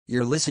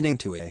You're listening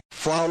to a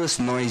Flawless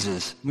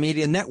Noises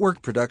Media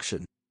Network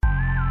production.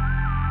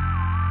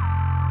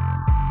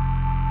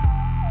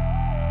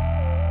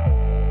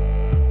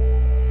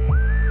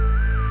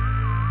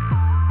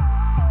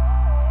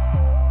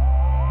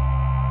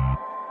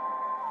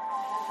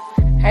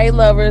 Hey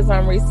lovers,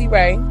 I'm Reese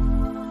Ray.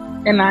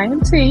 And I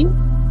am T.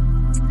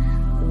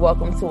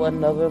 Welcome to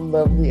another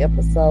lovely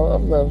episode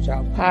of Love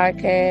Y'all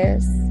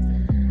Podcast.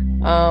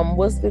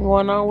 What's been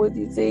going on with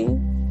you, T?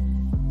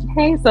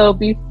 Hey, so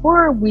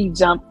before we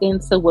jump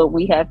into what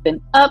we have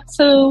been up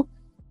to,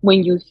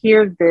 when you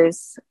hear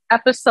this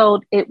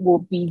episode, it will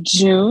be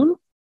June.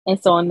 And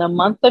so in the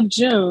month of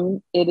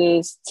June, it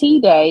is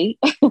T Day,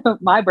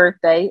 my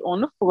birthday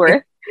on the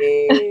 4th.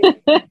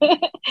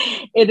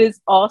 It is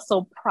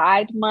also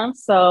Pride Month,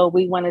 so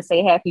we want to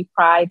say happy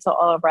Pride to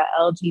all of our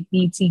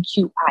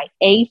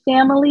LGBTQIA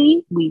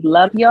family. We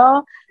love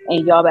y'all,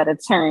 and y'all better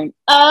turn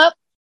up.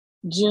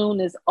 June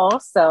is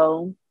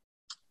also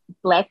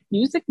Black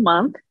Music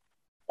Month,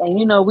 and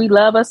you know we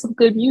love us some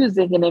good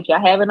music. And if y'all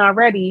haven't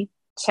already,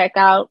 check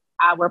out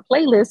our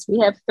playlist. We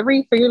have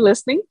 3 for your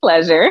listening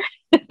pleasure.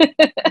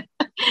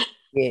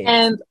 Yes.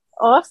 And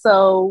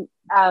also,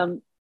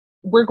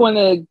 we're going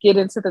to get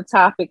into the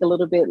topic a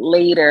little bit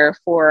later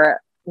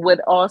for what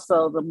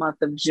also the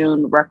month of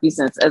June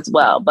represents as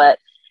well. But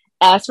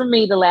as for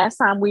me, the last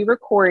time we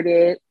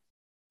recorded,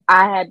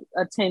 I had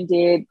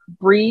attended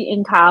Bree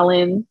and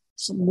Colin's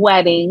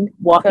wedding,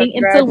 walking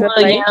into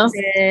Williams.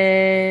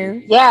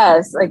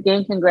 Yes,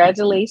 again,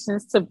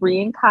 congratulations to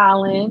Bree and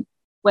Colin.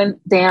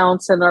 Went down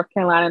to North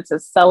Carolina to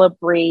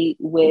celebrate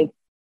with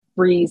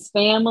Bree's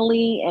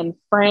family and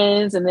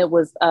friends, and it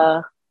was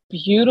a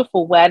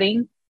beautiful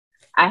wedding.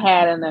 I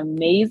had an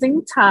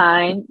amazing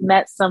time,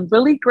 met some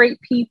really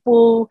great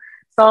people,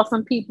 saw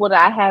some people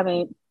that I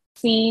haven't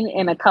seen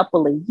in a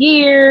couple of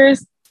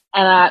years.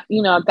 And I,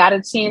 got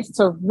a chance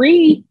to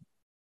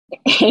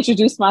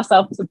reintroduce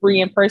myself to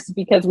Bree in person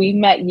because we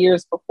met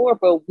years before,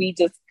 but we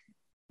just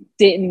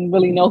didn't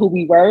really know who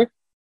we were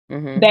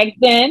back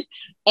then.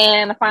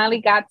 And I finally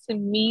got to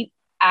meet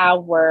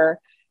our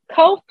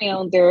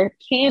co-founder,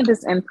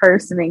 Candace, in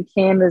person. And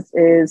Candace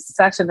is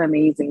such an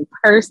amazing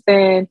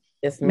person.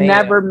 Yes, ma'am.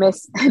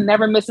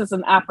 Never misses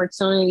an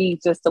opportunity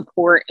just to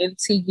pour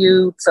into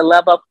you, to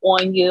love up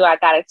on you. I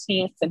got a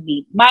chance to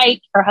meet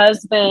Mike, her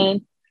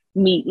husband,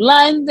 meet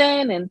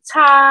London and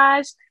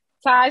Taj.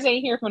 Taj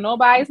ain't here for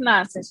nobody's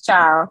nonsense,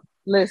 child.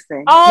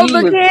 Listen. Oh,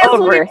 the kids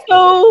were too.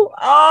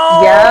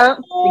 Oh, yeah,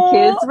 the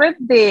kids were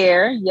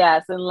there.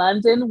 Yes, and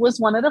London was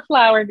one of the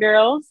flower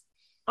girls.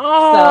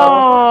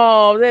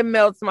 Oh, that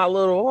melts my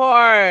little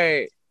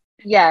heart.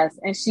 Yes,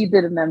 and she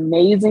did an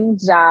amazing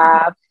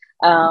job.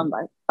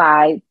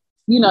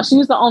 She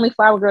was the only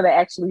flower girl that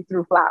actually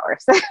threw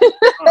flowers.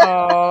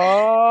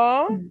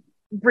 Aww.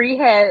 Bree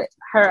had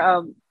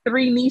her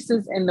 3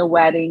 nieces in the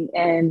wedding,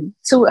 and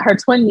 2 her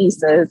twin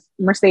nieces,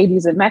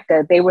 Mercedes and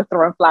Mecca, they were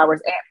throwing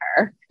flowers at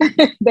her.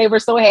 They were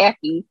so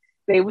happy.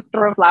 They were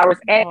throwing flowers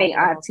at their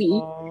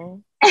auntie.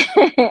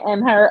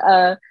 And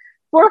her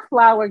 4th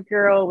flower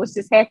girl was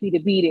just happy to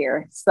be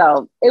there.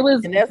 So it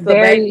was, and that's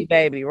the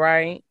baby,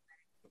 right?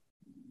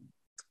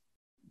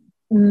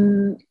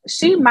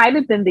 She might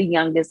have been the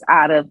youngest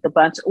out of the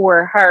bunch,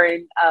 or her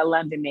and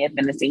London may have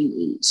been the same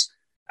age.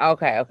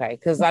 Okay.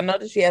 Because I know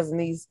that she has a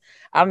niece.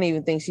 I don't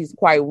even think she's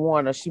quite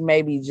 1, or she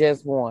may be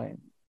just 1.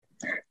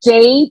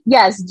 Jade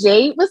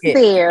was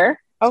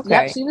there. Okay.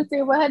 Yep, she was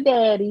there with her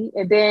daddy.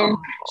 And then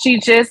she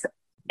just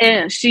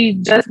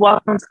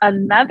welcomed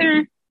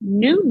another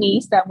new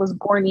niece that was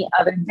born the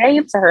other day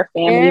into her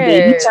family,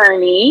 baby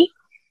Journey.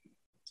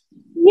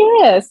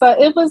 Yeah, so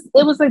it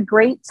was a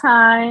great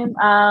time.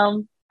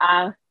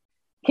 I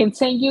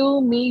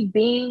continue me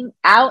being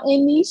out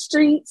in these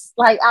streets,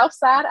 like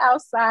outside.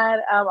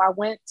 I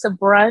went to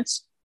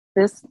brunch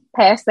this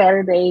past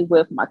Saturday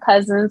with my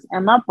cousins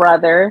and my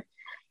brother,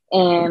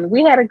 and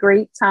we had a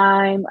great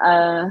time.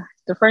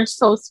 The French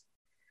toast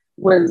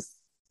was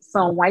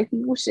some white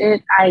people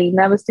shit. I ain't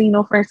never seen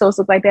no French toast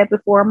look like that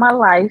before in my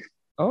life.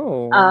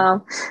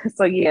 Oh.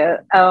 So yeah.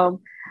 I'm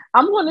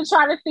going to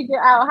try to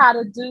figure out how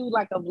to do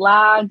like a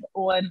vlog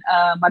on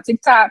my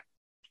TikTok.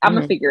 I'm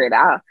going to figure it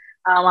out.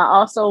 I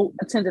also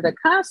attended a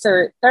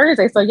concert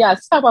Thursday. So yeah,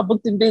 let's talk about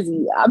booked and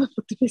busy. I've been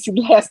booked and busy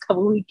the last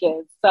couple of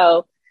weekends.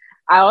 So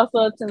I also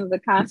attended a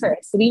concert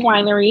at City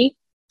Winery.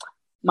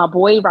 My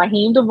boy,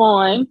 Raheem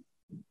Devon.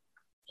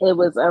 It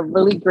was a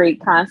really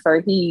great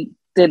concert. He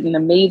did an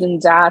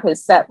amazing job.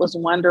 His set was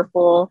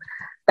wonderful.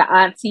 The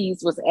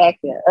aunties was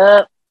acting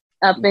up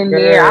in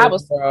there. I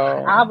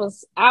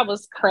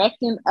was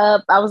cracking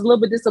up. I was a little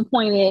bit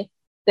disappointed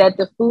that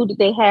the food that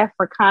they have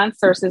for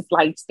concerts is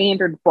like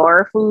standard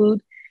bar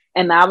food.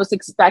 And I was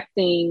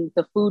expecting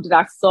the food that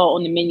I saw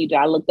on the menu that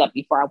I looked up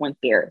before I went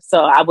there.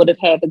 So I would have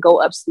had to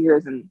go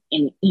upstairs and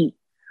eat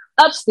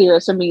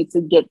upstairs for me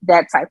to get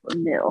that type of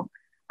meal.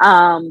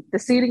 The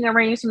seating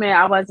arrangement,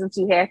 I wasn't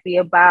too happy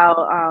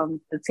about.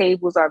 The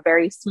tables are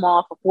very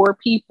small for 4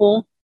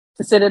 people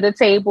to sit at a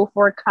table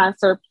for a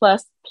concert,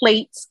 plus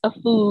plates of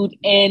food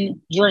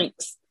and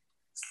drinks.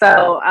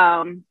 So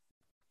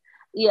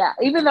Yeah,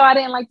 even though I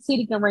didn't like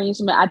seating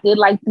arrangement, I did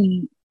like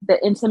the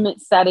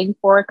intimate setting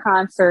for a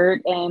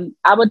concert, and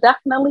I would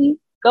definitely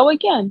go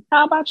again.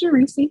 How about you,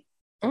 Reese?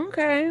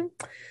 Okay.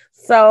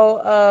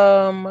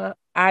 So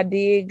I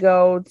did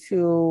go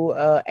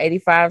to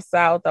 85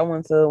 South. I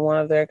went to one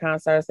of their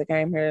concerts that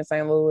came here in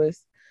St. Louis.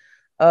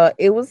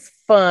 It was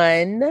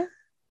fun.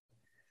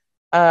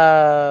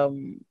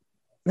 Um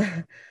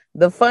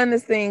the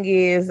funnest thing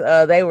is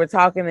they were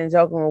talking and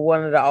joking with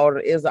one of the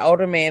an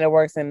older man that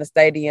works in the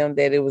stadium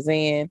that it was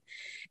in.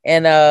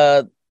 And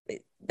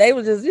they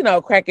were just,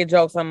 cracking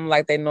jokes on him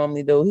like they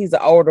normally do. He's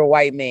an older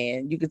white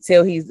man. You could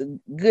tell he's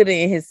good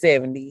in his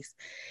 70s.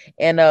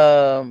 And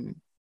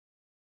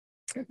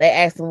they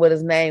asked him what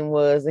his name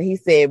was, and he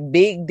said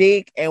Big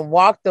Dick and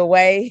walked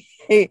away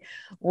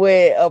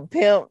with a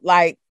pimp,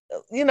 like,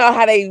 you know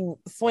how they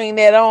swing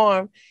that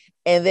arm,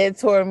 and then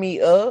tore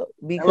me up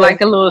because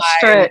like a little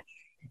stretch.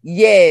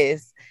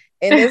 Yes.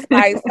 And it's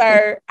like,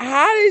 sir,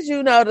 how did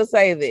you know to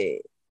say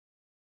that?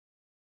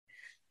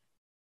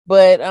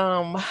 But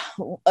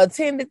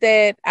attended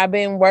that. I've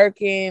been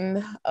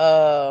working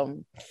at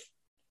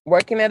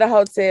a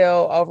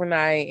hotel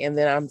overnight, and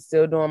then I'm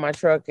still doing my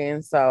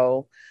trucking.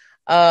 So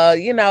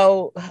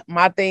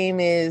my theme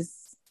is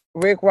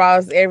Rick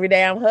Ross, every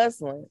day I'm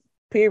hustling,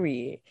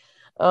 period.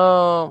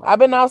 I've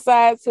been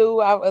outside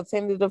too. I've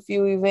attended a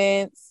few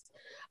events,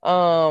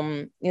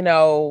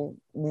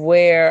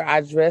 where I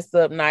dressed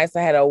up nice.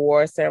 I had an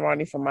award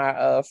ceremony for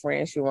my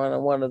friend. She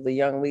won one of the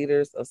Young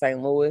Leaders of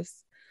St. Louis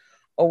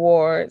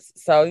awards.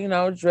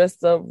 So,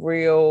 dressed up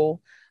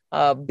real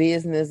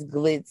business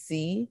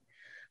glitzy.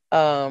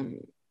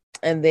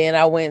 And then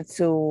I went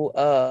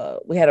to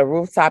we had a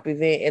rooftop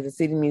event at the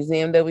city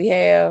museum that we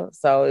have.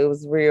 So it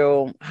was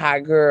real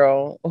hot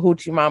girl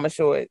hoochie mama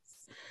shorts.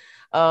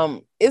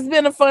 It's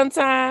been a fun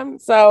time.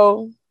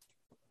 So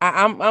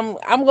I'm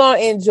gonna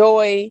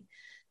enjoy,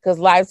 because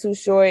life's too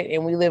short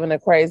and we live in a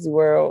crazy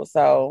world.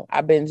 So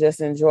I've been just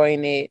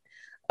enjoying it.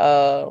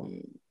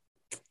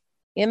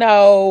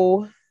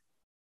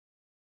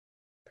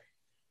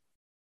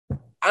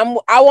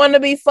 I want to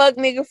be fuck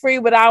nigga free,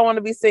 but I want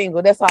to be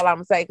single. That's all I'm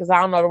gonna say, because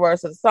I don't know the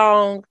words of the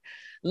song.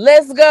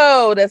 Let's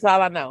go. That's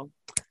all I know.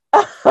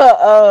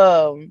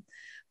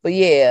 But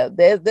yeah,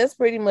 that's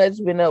pretty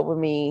much been up with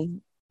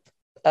me,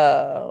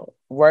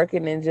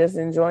 working and just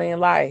enjoying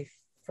life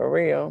for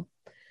real.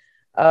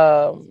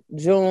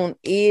 June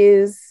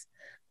is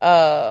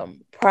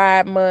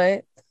Pride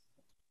Month,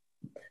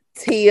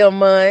 Tia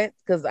month,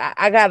 because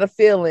I got a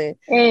feeling.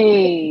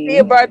 Hey,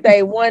 Tia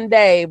birthday one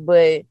day,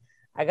 but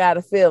I got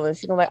a feeling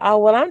she's gonna like, oh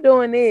well, I'm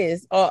doing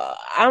this, or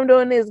I'm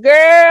doing this,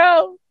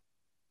 girl.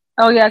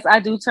 Oh yes,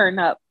 I do turn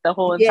up the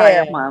whole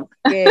entire month.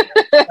 Yeah,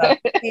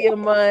 Tia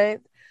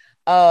month,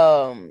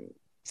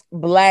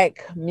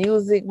 Black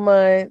Music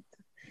Month.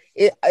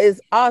 It is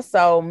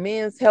also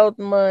Men's Health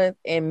Month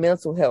and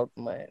Mental Health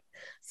Month.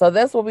 So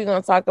that's what we're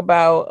gonna talk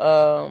about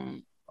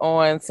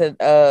on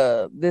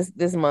to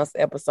this month's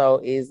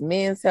episode is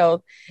men's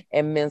health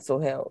and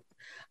mental health.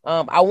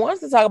 I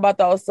wanted to talk about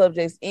those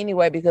subjects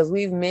anyway, because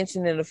we've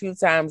mentioned it a few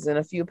times in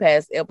a few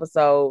past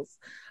episodes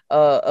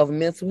of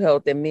mental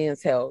health and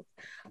men's health.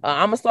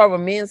 I'm gonna start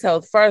with men's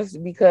health first,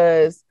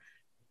 because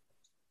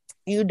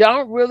you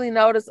don't really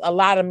notice a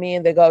lot of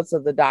men that go to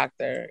the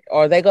doctor,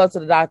 or they go to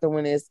the doctor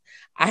when it's,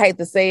 I hate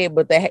to say it,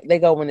 but they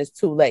go when it's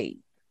too late.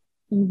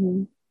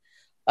 Mm-hmm.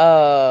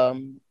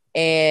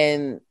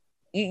 And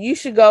you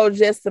should go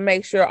just to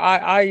make sure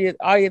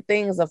all your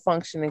things are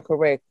functioning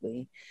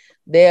correctly.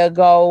 They'll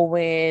go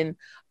when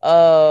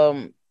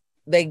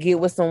they get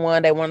with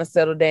someone, they want to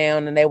settle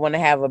down and they want to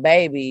have a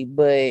baby,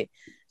 but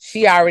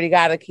she already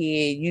got a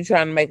kid. You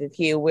trying to make a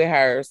kid with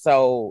her,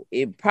 so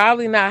it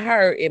probably not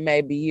her. It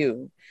may be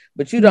you,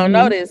 but you don't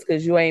know this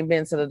because you ain't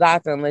been to the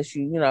doctor unless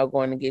you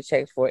going to get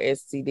checked for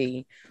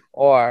STD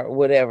or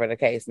whatever the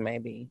case may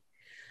be.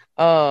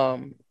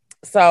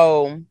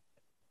 So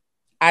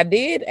I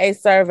did a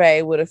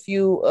survey with a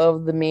few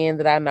of the men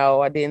that I know.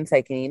 I didn't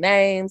take any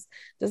names,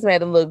 just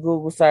made a little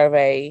Google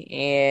survey,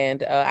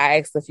 and I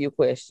asked a few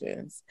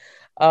questions.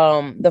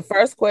 The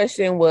first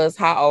question was,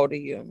 how old are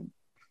you?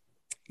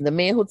 The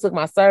men who took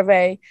my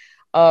survey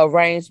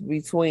ranged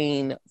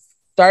between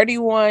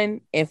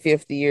 31 and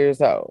 50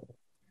 years old.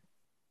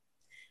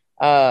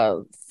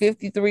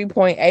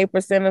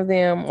 53.8% of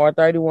them are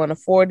 31 to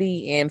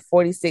 40, and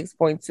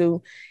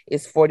 46.2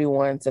 is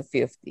 41 to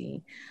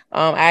 50.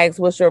 I asked,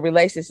 what's your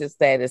relationship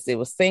status? It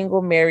was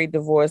single, married,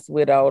 divorced,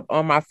 widowed,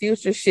 on my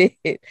future shit,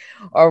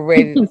 or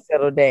ready to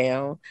settle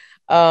down.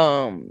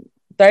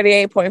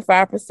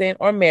 38.5%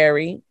 are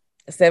married,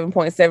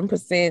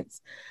 7.7%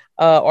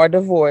 are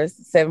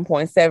divorced,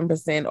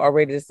 7.7% are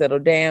ready to settle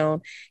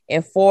down,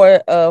 and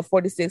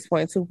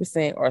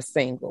 46.2% are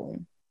single.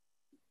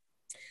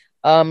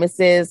 It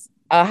says,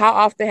 how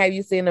often have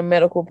you seen a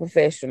medical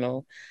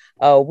professional?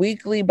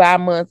 Weekly,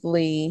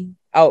 bi-monthly,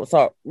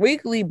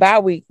 weekly,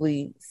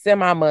 bi-weekly,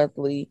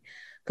 semi-monthly,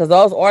 because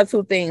those are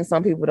two things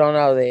some people don't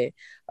know that.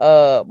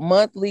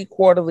 Monthly,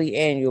 quarterly,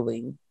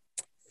 annually.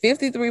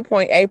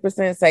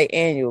 53.8% say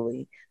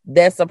annually.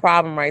 That's a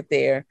problem right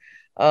there.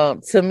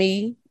 To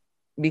me,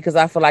 because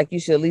I feel like you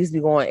should at least be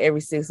going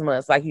every 6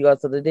 months, like you go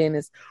to the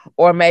dentist,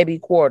 or maybe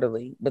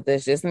quarterly, but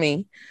that's just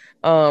me.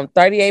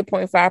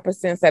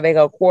 38.5% say they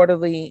go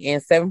quarterly,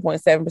 and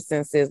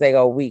 7.7% says they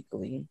go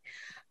weekly.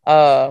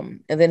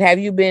 And then, have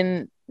you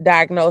been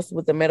diagnosed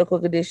with a medical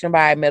condition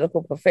by a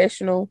medical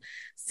professional?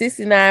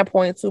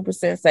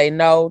 69.2% say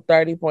no,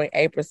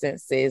 30.8%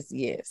 says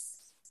yes.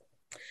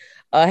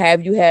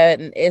 Have you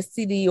had an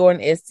STD or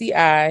an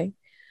STI?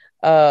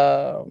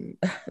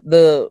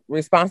 The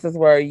responses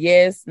were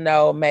yes,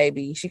 no,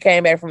 maybe. She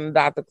came back from the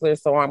doctor clear,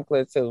 so I'm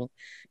clear too.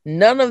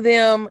 None of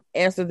them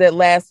answered that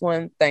last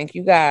one. Thank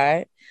you,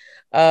 God.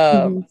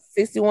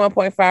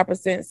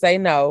 61.5% say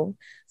no,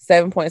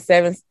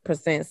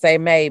 7.7% say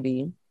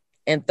maybe,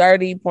 and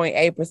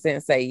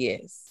 30.8% say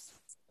yes.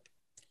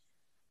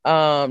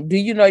 Do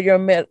you know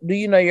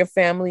your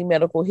family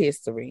medical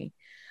history?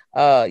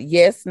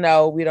 Yes,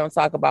 no, we don't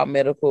talk about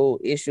medical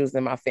issues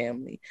in my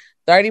family.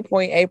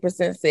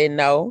 30.8% said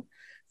no.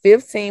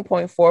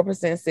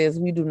 15.4% says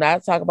we do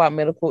not talk about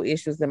medical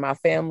issues in my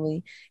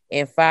family,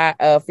 and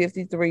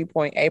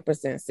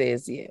 53.8%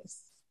 says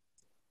yes.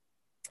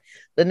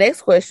 The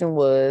next question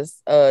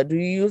was, do you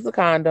use the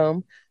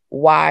condom?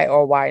 Why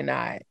or why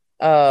not?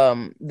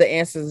 The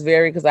answers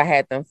vary because I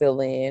had them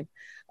fill in.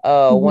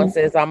 One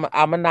says I'm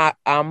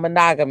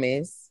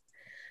monogamous.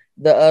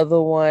 The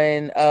other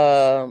one,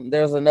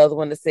 there's another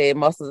one that said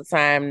most of the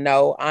time,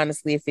 no.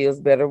 Honestly, it feels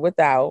better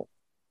without.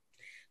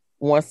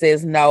 One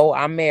says no,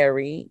 I'm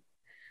married.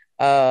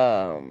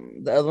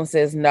 The other one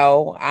says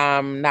no,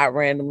 I'm not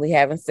randomly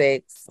having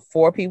sex.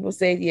 4 people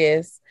said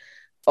yes,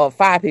 or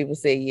 5 people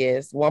said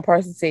yes. One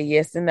person said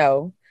yes and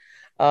no.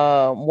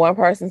 One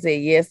person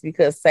said yes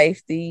because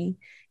safety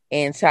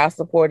and child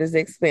support is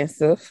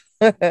expensive.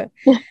 And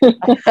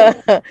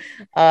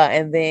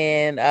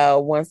then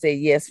one said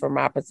yes for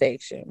my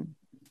protection.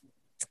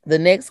 The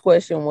next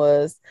question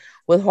was,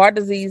 with heart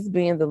disease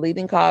being the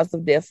leading cause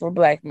of death for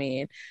Black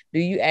men, do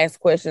you ask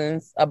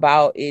questions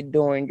about it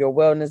during your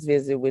wellness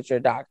visit with your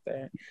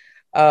doctor?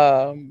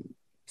 2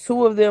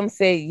 of them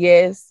said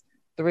yes,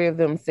 3 of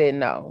them said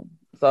no.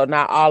 So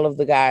not all of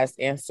the guys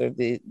answered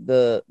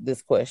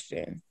this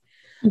question.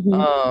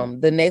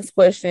 The next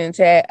question,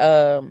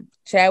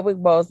 Chadwick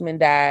Boseman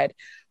died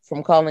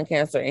from colon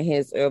cancer in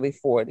his early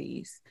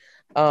 40s.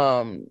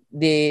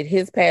 Did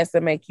his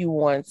pastor make you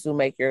want to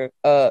make your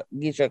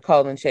get your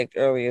colon checked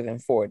earlier than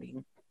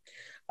 40?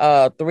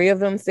 3 of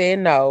them said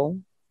no.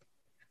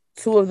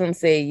 2 of them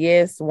said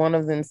yes. 1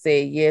 of them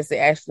said yes. It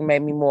actually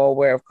made me more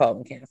aware of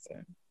colon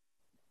cancer.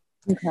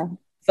 Okay.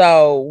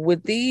 So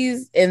with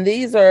these, and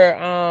these are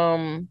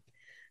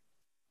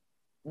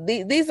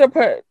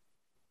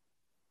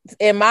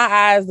in my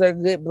eyes, they're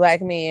good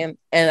Black men,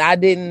 and I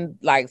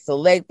didn't like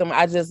select them.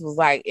 I just was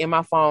like in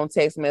my phone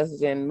text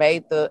messaging,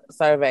 made the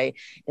survey,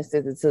 and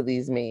sent it to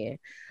these men,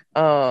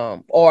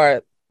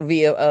 or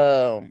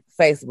via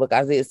Facebook.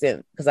 I did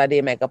send, because I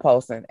did make a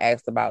post and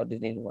asked about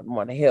did anyone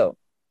want to help.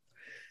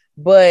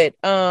 But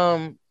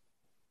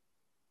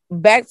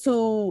back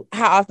to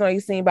how often are you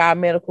seen by a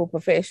medical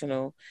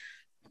professional?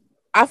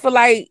 I feel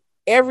like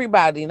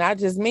everybody, not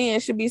just men,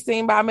 should be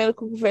seen by a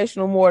medical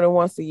professional more than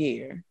once a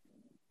year.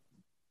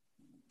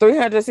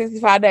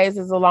 365 days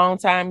is a long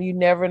time. You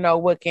never know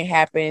what can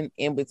happen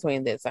in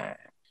between that time.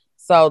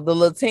 So the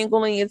little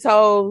tinkle in your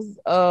toes,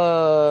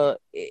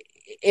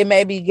 it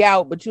may be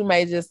gout, but you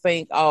may just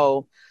think,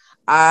 oh,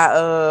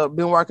 I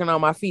been working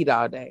on my feet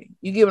all day.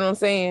 You get what I'm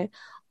saying?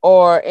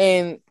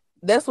 And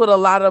that's what a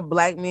lot of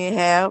Black men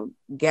have: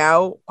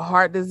 gout,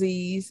 heart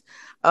disease.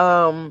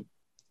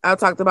 I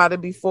talked about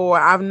it before.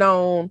 I've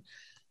known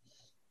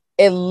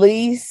at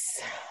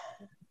least,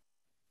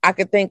 I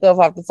could think of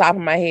off the top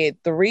of my head,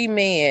 3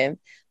 men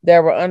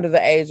that were under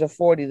the age of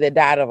 40 that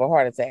died of a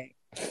heart attack.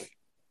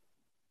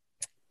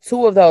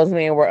 2 of those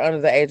men were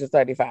under the age of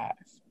 35.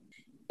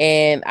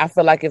 And I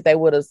feel like if they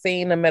would have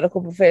seen a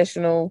medical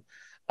professional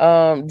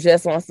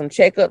just on some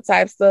checkup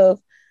type stuff,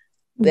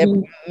 that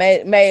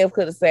may have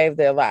could have saved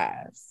their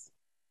lives.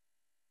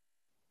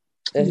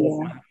 That's just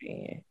my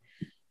opinion.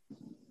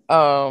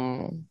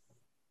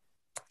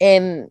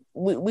 And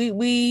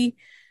we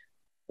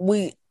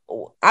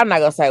I'm not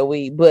gonna say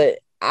we, but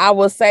I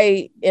will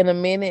say in a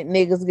minute,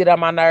 niggas get on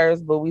my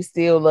nerves, but we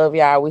still love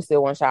y'all. We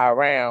still want y'all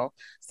around.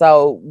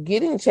 So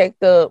getting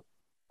checked up,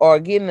 or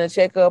getting a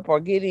checkup, or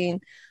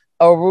getting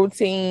a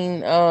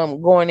routine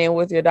going in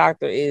with your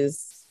doctor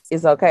is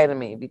okay to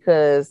me,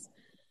 because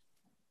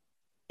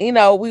we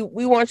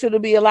want you to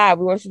be alive.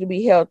 We want you to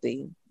be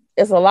healthy.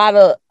 It's a lot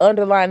of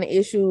underlying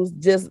issues,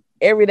 just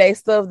everyday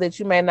stuff that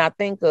you may not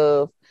think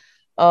of,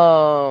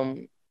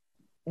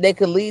 that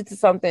could lead to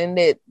something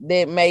that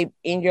may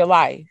end your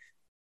life.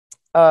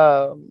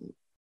 I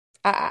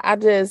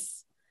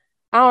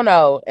don't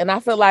know. And I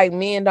feel like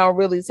men don't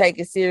really take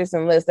it serious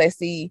unless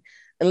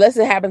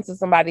it happens to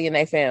somebody in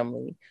their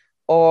family,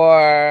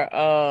 or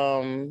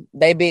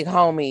they big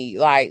homie,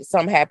 like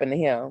something happened to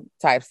him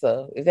type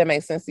stuff. If that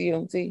makes sense to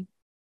you,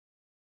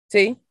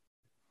 T?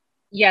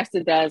 Yes,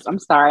 it does. I'm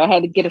sorry. I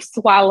had to get a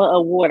swallow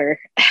of water.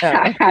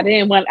 Oh. I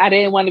didn't want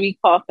to be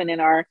coughing in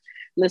our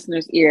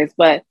listeners' ears,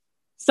 but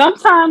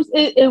sometimes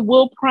it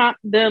will prompt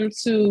them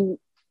to,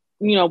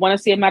 want to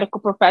see a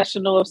medical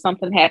professional if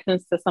something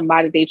happens to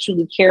somebody they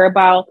truly care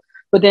about.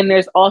 But then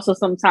there's also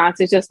sometimes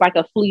it's just like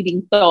a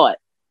fleeting thought.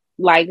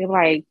 Like,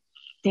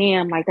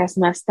 damn, like that's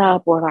messed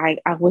up, or like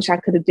I wish I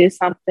could have did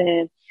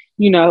something,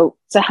 to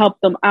help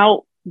them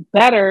out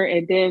better.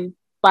 And then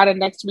by the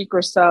next week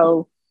or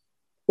so,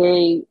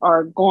 they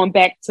are going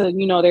back to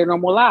their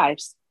normal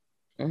lives.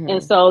 Mm-hmm.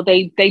 And so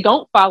they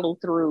don't follow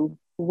through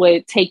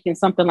with taking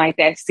something like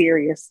that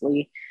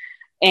seriously.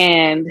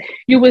 And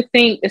you would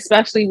think,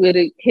 especially with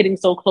it hitting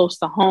so close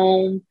to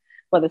home,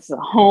 whether it's a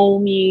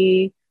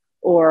homie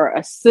or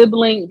a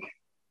sibling,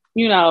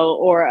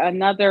 or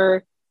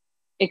another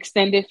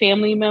extended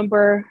family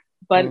member,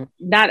 but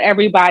not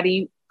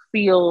everybody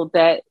feel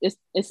that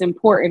it's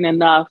important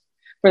enough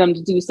for them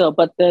to do so.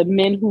 But the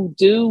men who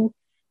do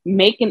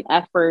make an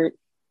effort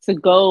to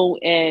go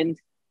and,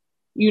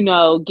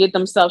 get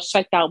themselves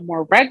checked out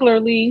more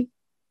regularly,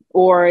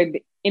 or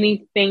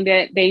anything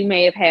that they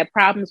may have had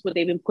problems with,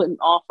 they've been putting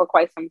off for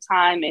quite some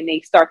time, and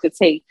they start to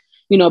take,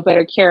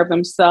 better care of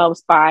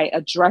themselves by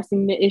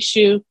addressing the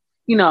issue,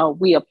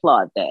 we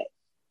applaud that.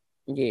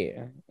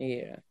 Yeah.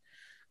 Yeah.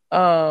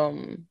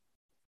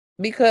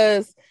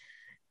 Because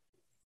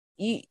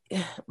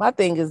my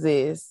thing is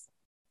this: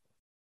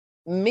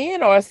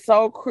 men are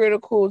so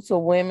critical to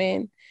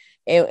women,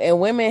 and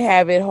women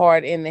have it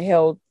hard in the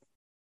health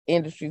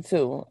industry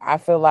too. I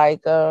feel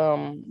like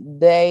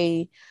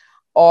they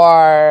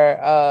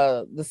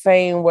are the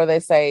same where they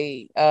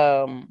say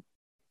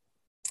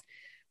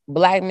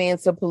black men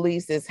to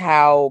police is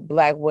how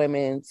black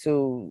women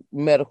to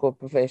medical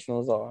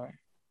professionals are.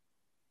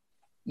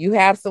 You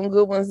have some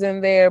good ones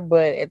in there,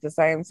 but at the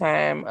same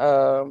time,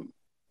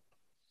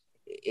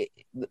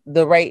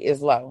 the rate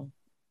is low.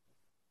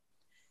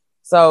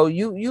 So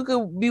you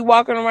could be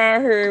walking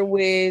around here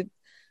with,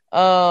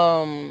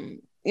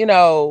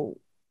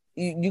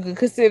 you could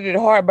consider it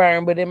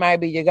heartburn, but it might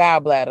be your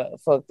gallbladder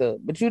fucked up.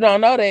 But you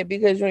don't know that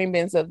because you ain't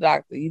been to the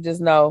doctor. You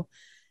just know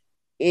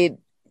it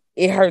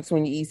hurts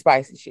when you eat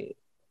spicy shit.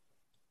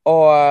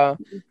 Or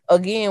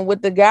again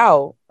with the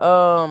gout,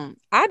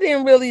 I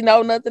didn't really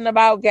know nothing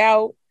about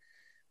gout,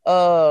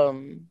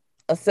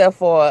 except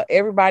for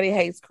Everybody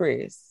Hates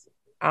Chris.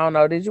 I don't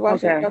know. Did you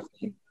watch that?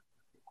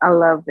 I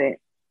love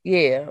it.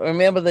 Yeah.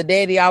 Remember the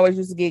daddy always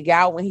used to get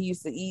gout when he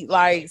used to eat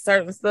like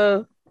certain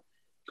stuff?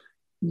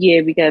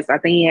 Yeah, because I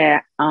think he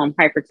had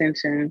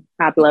hypertension,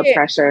 high blood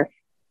pressure.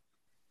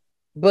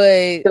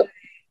 But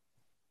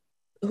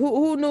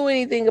who knew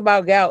anything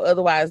about gout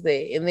otherwise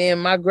that? And then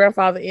my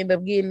grandfather ended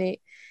up getting it.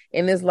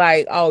 And it's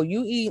like, oh,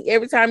 you eat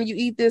every time you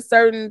eat this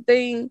certain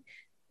thing,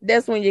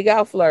 that's when your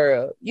gout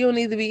flare up. You don't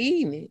need to be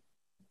eating it.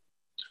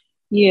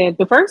 Yeah,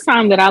 the first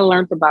time that I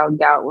learned about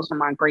gout was from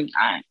my great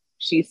aunt.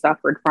 She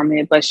suffered from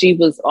it, but she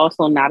was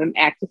also not an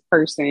active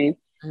person.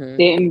 Mm-hmm.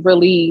 Didn't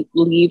really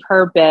leave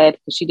her bed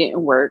because she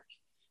didn't work.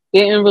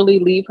 Didn't really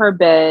leave her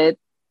bed,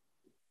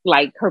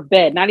 like her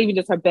bed, not even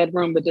just her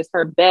bedroom, but just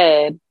her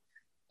bed.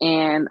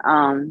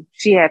 And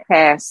she had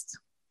passed,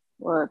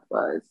 what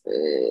was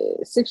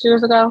it, 6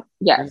 years ago?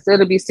 Yes,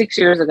 it'll be 6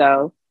 years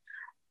ago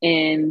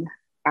in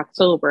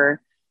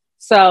October.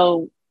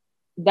 So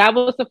that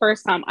was the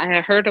first time I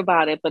had heard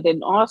about it. But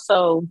then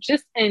also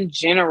just in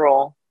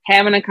general,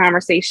 having a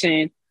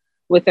conversation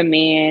with a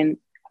man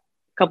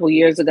a couple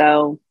years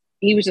ago,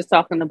 he was just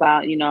talking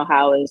about,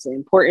 how it's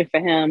important for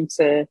him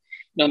to,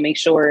 make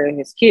sure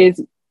his kids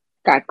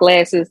got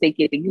glasses, they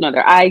get,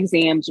 their eye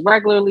exams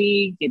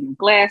regularly, getting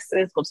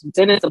glasses, go to the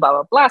dentist, blah,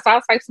 blah, blah. So I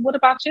was like, so what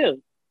about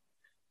you?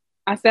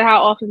 I said,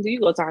 how often do you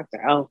go to the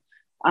doctor? Oh,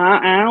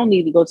 I don't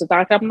need to go to the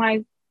doctor. I'm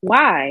like,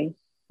 why?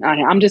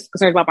 I'm just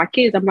concerned about my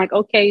kids. I'm like,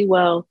 okay,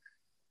 well,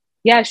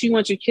 yes, you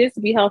want your kids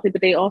to be healthy,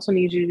 but they also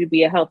need you to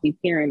be a healthy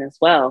parent as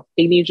well.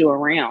 They need you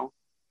around.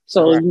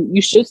 So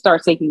you should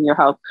start taking your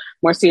health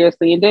more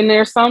seriously. And then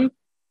there's some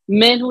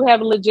men who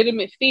have a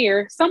legitimate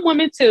fear, some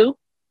women too,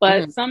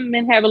 but some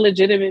men have a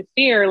legitimate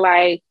fear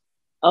like,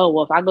 oh,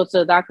 well, if I go to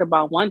the doctor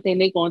about one thing,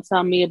 they're going to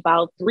tell me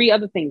about 3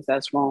 other things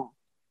that's wrong.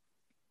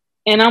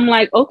 And I'm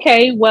like,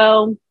 okay,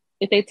 well,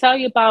 if they tell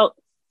you about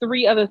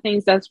 3 other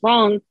things that's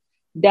wrong,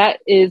 that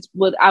is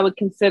what I would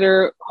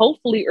consider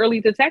hopefully early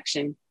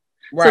detection.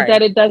 Right. So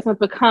that it doesn't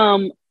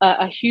become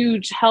a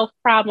huge health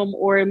problem,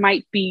 or it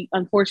might be,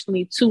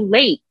 unfortunately, too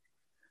late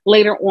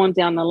later on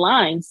down the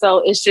line. So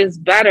it's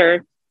just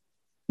better,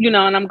 and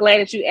I'm glad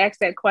that you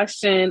asked that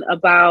question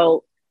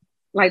about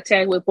like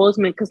Chadwick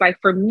Boseman, because like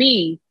for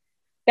me,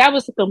 that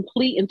was a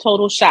complete and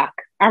total shock.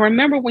 I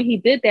remember when he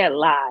did that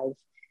live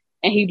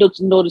and he looked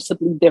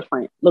noticeably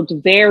different, looked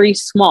very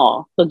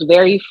small, looked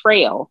very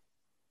frail,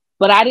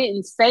 but I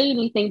didn't say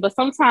anything. But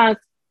sometimes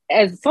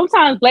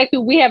Black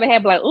people, we haven't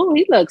had like, oh,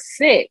 he looks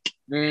sick.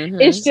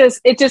 Mm-hmm.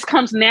 It just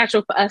comes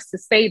natural for us to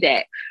say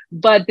that.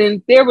 But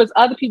then there was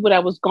other people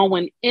that was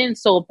going in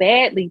so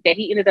badly that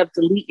he ended up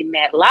deleting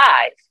that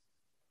live.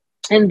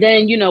 And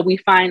then, we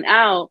find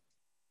out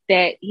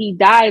that he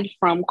died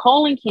from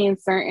colon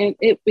cancer, and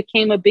it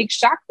became a big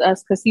shock to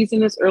us because he's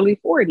in his early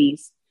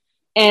 40s.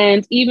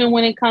 And even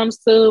when it comes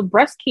to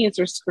breast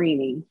cancer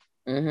screening,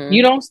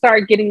 you don't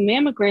start getting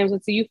mammograms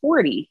until you're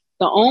 40.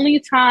 The only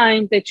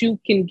time that you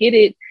can get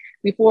it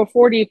before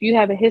 40 if you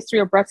have a history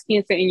of breast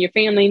cancer in your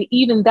family, and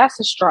even that's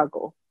a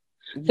struggle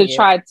to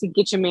try to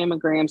get your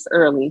mammograms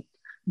early.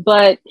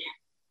 But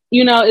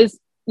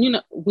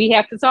we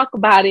have to talk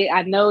about it.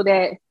 I know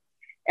that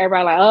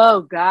everybody like,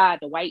 oh God,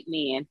 the white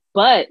man,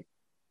 but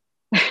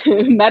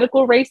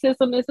medical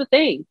racism is a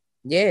thing.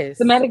 Yes,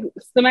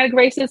 systematic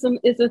racism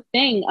is a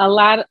thing. A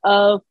lot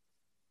of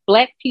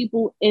Black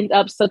people end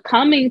up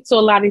succumbing to a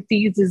lot of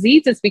these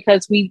diseases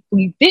because we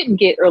didn't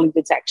get early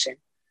detection,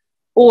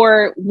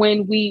 or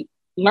when we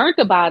learned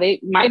about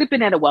it, might have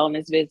been at a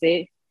wellness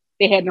visit.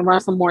 They had to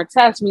run some more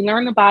tests. We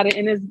learned about it,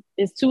 and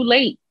it's too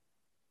late.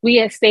 We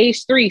at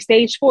stage 3,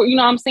 stage 4. You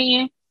know what I'm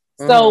saying?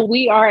 So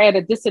we are at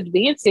a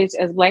disadvantage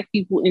as Black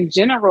people in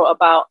general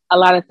about a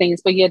lot of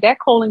things. But yeah, that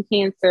colon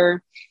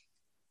cancer,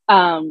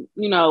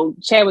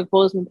 Chadwick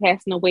Boseman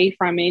passing away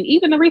from it, and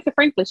even Aretha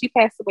Franklin, she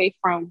passed away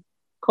from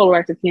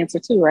colorectal cancer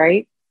too,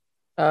 right?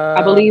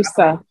 I believe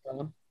so.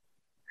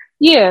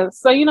 Yeah,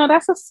 so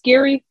that's a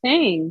scary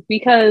thing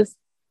because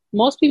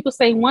most people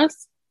say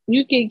once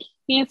you get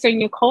cancer in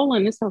your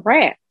colon, it's a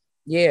wrap.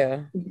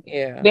 Yeah.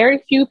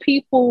 Very few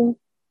people,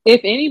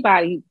 if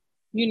anybody,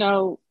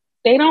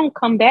 they don't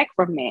come back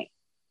from that.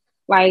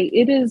 Like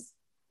it is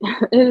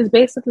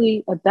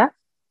basically a death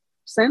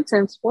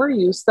sentence for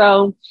you.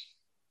 So,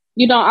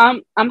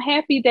 I'm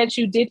happy that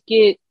you did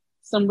get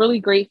some really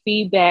great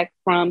feedback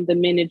from the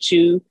men that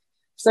you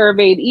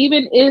surveyed,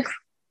 even if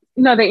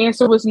the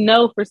answer was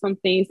no for some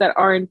things that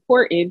are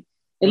important.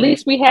 At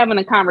least we having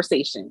a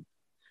conversation.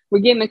 We're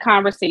getting a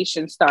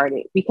conversation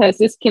started, because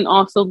this can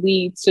also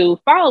lead to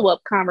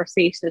follow-up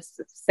conversations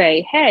to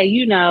say,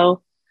 hey,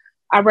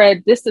 I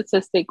read this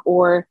statistic,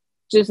 or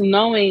just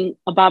knowing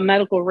about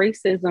medical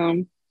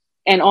racism.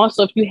 And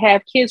also if you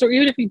have kids, or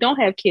even if you don't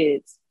have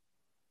kids,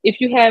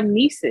 if you have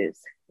nieces,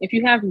 if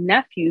you have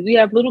nephews, you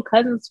have little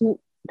cousins who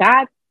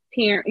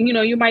godparent,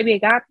 you might be a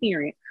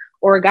godparent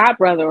or a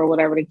godbrother or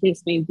whatever the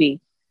case may be.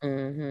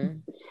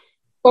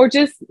 Or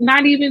just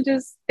not even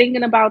just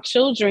thinking about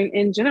children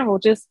in general,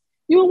 just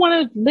you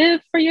want to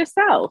live for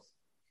yourself.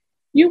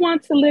 You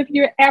want to live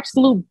your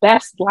absolute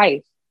best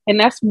life. And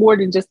that's more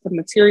than just the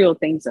material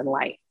things in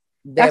life.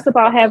 That's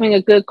about having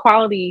a good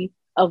quality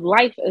of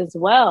life as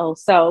well.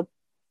 So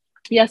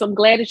yes, I'm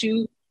glad that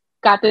you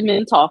got the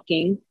men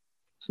talking.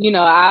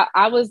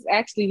 I was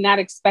actually not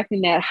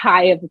expecting that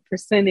high of a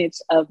percentage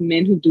of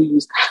men who do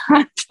use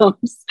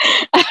condoms,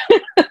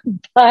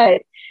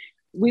 but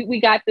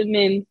we got the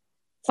men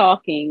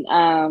talking.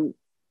 I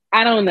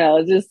don't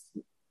know,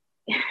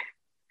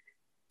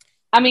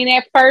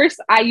 at first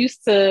I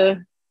used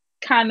to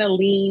kind of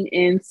lean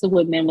into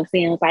what men were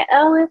saying. It was like,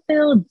 oh, it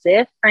feels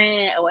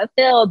different, or it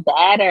feels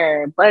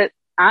better. But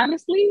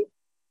honestly,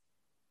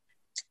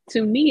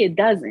 to me, it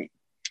doesn't.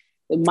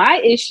 My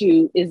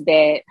issue is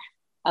that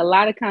a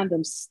lot of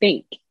condoms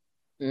stink.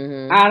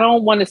 I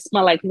don't want to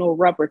smell like no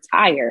rubber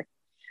tire.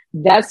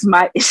 That's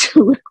my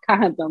issue with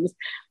condoms.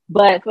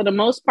 But for the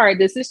most part,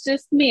 this is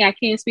just me. I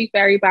can't speak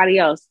for everybody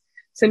else.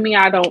 To me,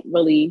 I don't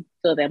really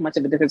feel that much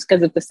of a difference,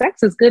 because if the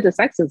sex is good, the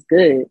sex is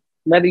good,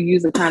 whether you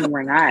use a condom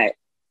or not.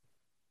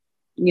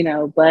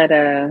 But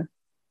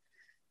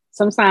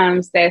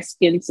sometimes that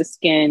skin to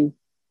skin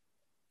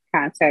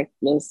contact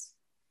was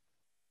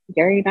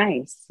very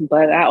nice.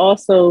 But I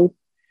also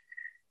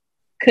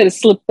could have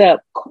slipped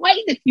up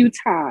quite a few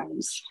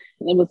times.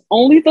 And it was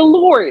only the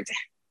Lord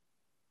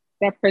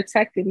that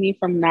protected me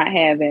from not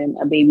having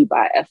a baby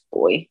by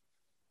F-boy.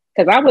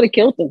 Because I would have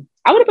killed him.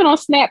 I would have been on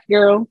Snap,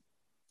 girl.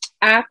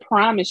 I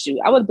promise you.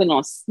 I would have been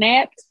on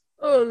Snap.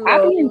 Oh,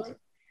 I'd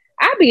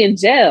be in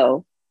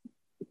jail.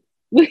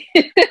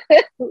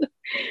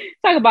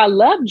 Talk about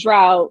love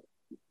drought.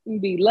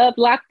 Be love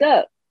locked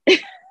up.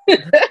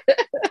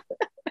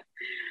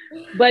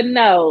 But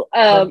no,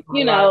 I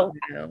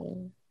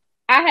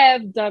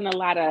have done a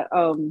lot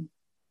of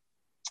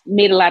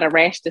made a lot of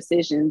rash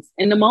decisions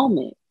in the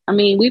moment.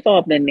 We've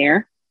all been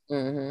there.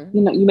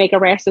 You make a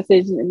rash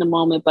decision in the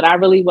moment, but I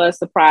really was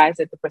surprised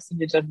at the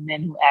percentage of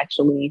men who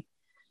actually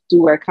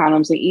do wear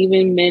condoms, and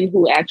even men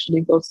who actually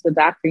go to the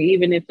doctor,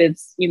 even if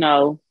it's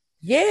annually.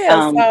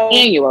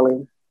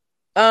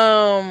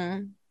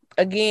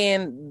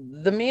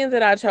 Again, the men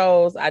that I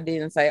chose, I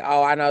didn't say,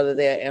 oh, I know that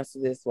they'll answer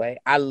this way.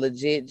 I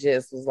legit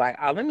just was like,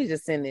 oh, let me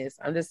just send this.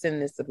 I'm just sending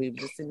this to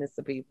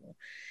people.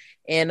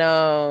 And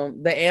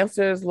the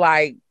answers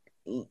like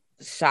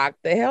shocked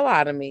the hell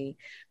out of me,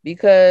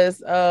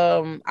 because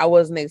I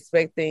wasn't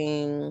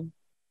expecting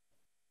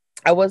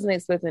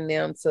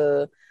them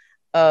to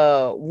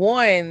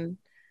one,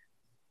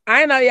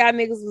 I know y'all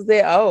niggas was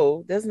that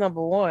old. That's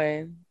number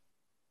one.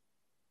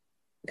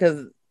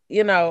 Because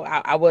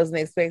I wasn't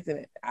expecting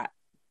it.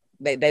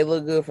 They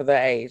look good for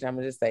their age. I'm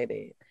gonna just say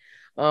that.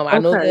 I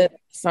know that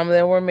some of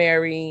them were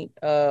married.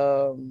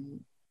 I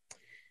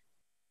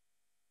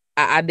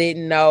I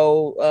didn't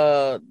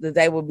know that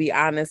they would be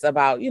honest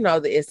about, the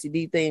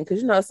STD thing.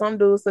 Cause some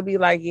dudes would be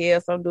like, yeah,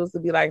 some dudes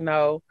would be like,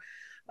 no.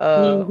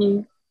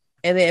 Mm-hmm.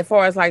 And then as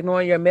far as like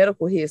knowing your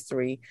medical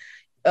history,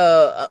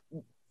 us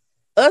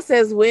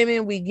as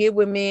women, we get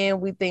with men,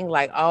 we think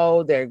like,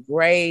 oh, they're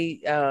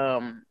great.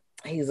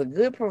 He's a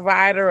good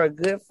provider, a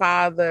good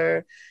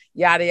father,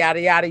 yada,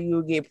 yada, yada.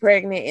 You get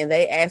pregnant and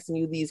they asking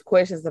you these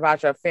questions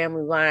about your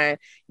family line.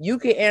 You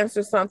can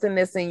answer something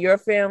that's in your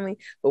family,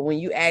 but when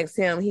you ask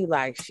him, he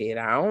like, shit,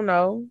 I don't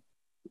know.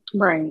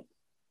 Right.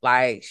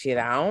 Like, shit,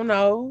 I don't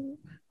know.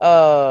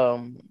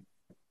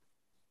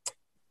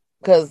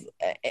 Because,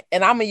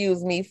 and I'm gonna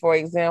use me for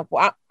example.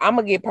 I'm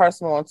gonna get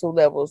personal on two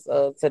levels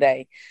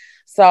today.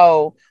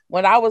 So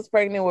when I was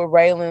pregnant with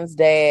Raylan's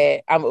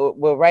dad, I'm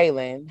with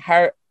Raylan.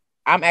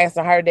 I'm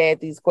asking her dad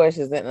these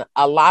questions, and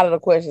a lot of the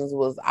questions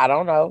was, I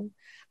don't know,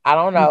 I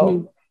don't know,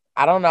 Mm-hmm.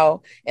 I don't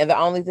know. And the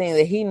only thing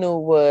that he knew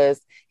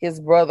was his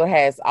brother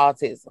has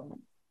autism,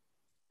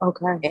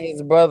 Okay. and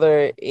his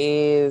brother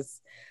is,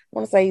 I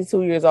want to say he's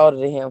 2 years older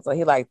than him, so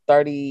he like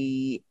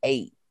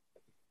 38.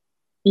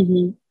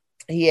 Mm-hmm.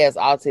 He has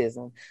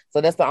autism.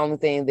 So that's the only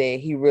thing that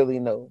he really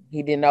knew.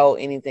 He didn't know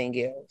anything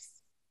else.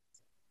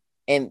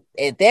 And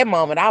at that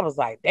moment, I was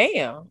like,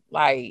 damn,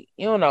 like,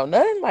 you don't know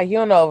nothing? Like, you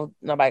don't know if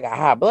nobody got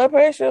high blood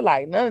pressure?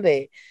 Like, none of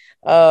that.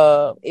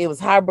 It was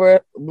high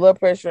blood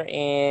pressure.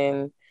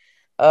 And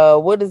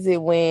what is it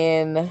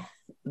when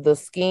the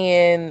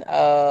skin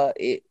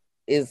it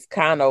is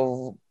kind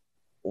of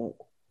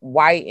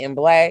white and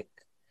black?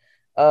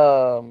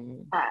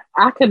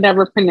 I could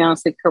never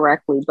pronounce it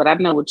correctly, but I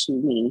know what you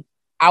mean.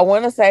 I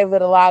want to say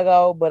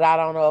vitiligo, but I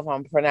don't know if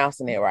I'm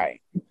pronouncing it right.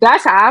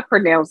 That's how I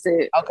pronounce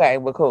it. Okay,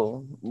 well,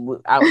 cool.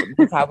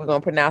 That's how we're gonna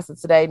pronounce it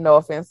today. No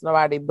offense to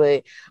nobody,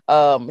 but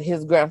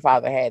his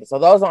grandfather had it. So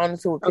those are only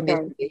two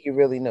conditions that he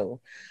really knew.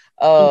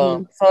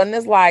 Mm-hmm. So and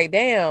it's like,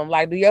 damn,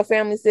 like, do your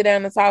family sit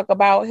down and talk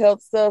about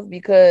health stuff?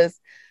 Because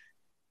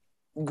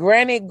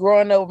granted,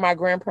 growing up with my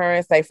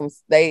grandparents,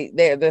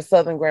 they're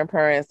Southern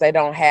grandparents. They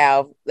don't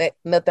have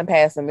nothing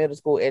past a middle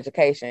school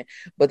education,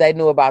 but they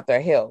knew about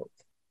their health.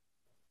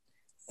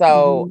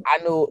 So I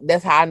knew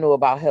that's how I knew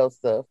about health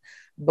stuff.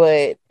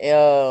 But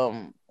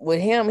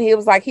with him, he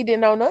was like, he didn't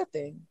know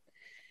nothing.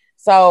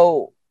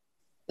 So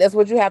that's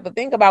what you have to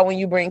think about when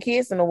you bring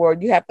kids in the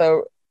world. You have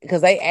to,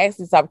 because they ask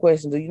these type of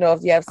questions. Do you know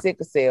if you have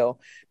sickle cell?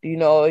 Do you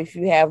know if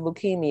you have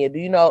leukemia? Do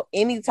you know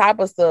any type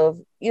of stuff,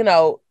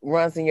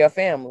 runs in your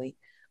family?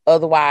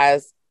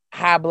 Otherwise,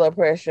 high blood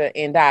pressure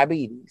and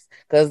diabetes.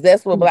 Because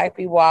that's what Black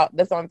people are.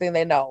 That's the only thing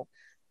they know.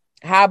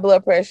 High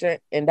blood pressure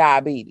and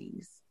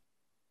diabetes.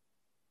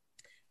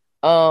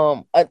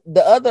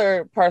 The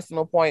other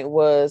personal point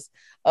was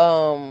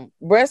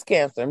breast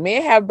cancer.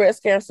 Men have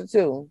breast cancer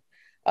too.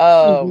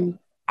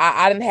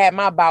 I didn't have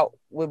my bout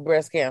with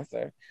breast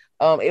cancer.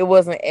 It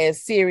wasn't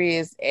as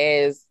serious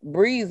as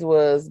Breeze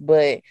was,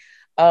 but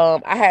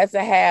I had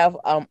to have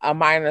a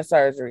minor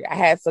surgery. I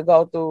had to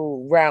go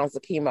through rounds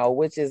of chemo,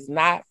 which is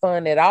not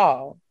fun at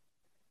all.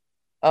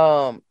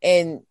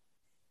 And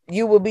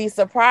you would be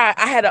surprised.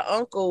 I had an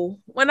uncle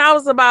when I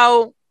was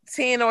about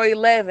 10 or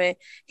 11,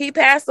 he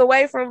passed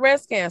away from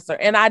breast cancer.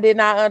 And I did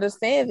not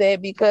understand that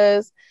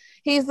because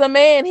he's a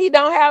man. He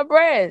don't have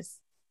breasts.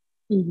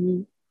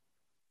 Mm-hmm.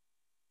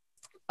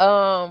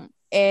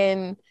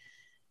 And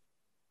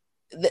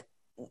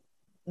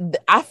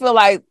I feel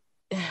like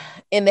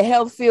in the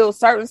health field,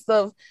 certain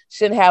stuff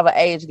shouldn't have an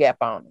age gap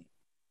on it.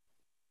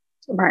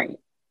 Right.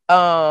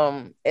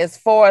 As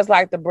far as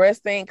like the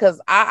breast thing, because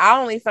I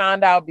only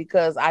found out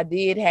because I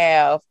did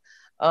have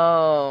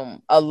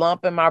a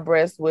lump in my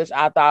breast, which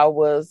I thought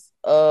was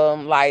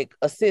like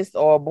a cyst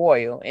or a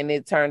boil, and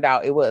it turned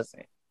out it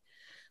wasn't.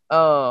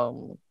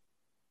 And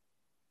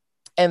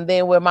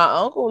then with my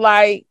uncle,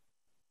 like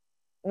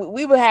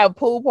we would have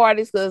pool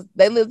parties because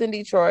they lived in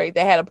Detroit.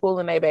 They had a pool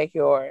in their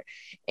backyard,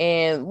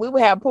 and we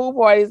would have pool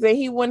parties, and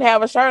he wouldn't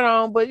have a shirt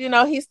on, but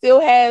he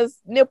still has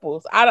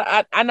nipples.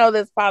 I know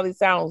this probably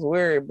sounds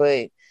weird,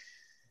 but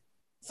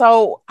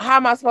so how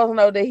am I supposed to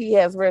know that he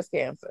has breast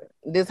cancer?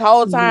 This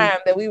whole time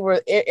that we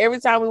were, every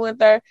time we went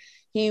there,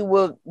 he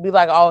would be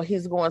like, oh,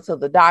 he's going to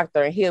the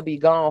doctor, and he'll be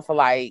gone for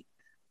like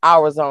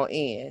hours on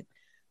end.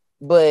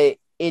 But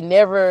it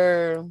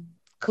never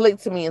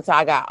clicked to me until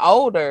I got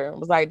older. I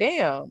was like,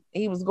 damn,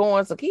 he was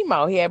going to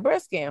chemo. He had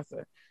breast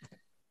cancer.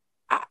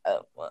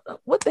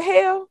 What the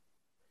hell?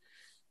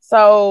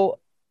 So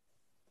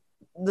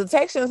the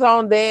detections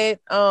on that,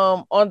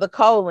 on the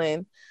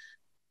colon,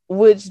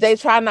 which they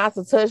try not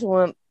to touch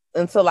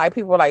until like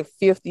people are like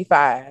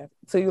 55,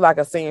 so you like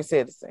a senior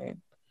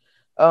citizen.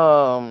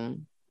 But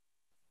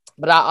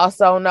I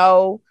also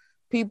know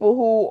people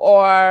who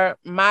are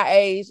my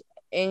age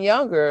and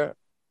younger,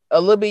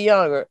 a little bit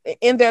younger,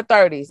 in their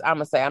 30s. I'm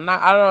gonna say I don't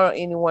know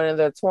anyone in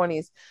their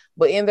 20s,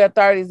 but in their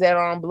 30s that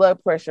are on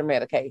blood pressure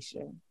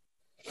medication.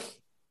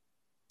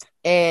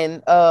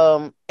 And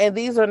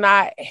these are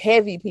not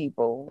heavy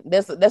people.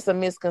 That's a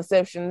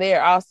misconception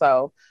there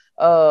also.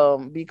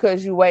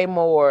 Because you weigh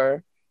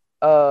more,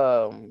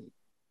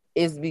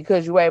 is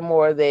because you weigh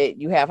more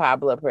that you have high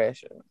blood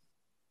pressure.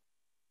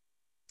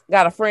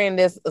 got a friend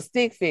that's a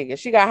stick figure.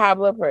 She got high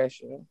blood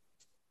pressure.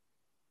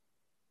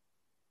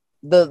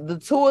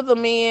 The two of the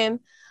men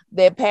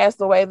that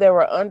passed away, they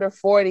were under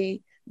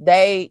 40.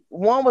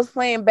 One was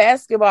playing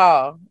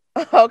basketball.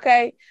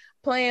 Okay,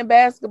 playing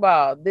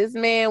basketball. This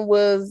man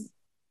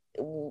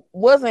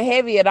wasn't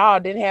heavy at all.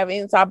 Didn't have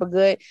any type of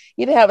gut.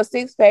 He didn't have a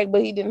six pack,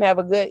 but he didn't have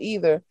a gut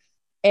either,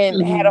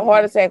 and had a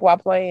heart attack while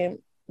playing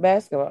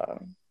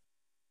basketball.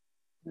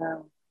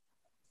 No.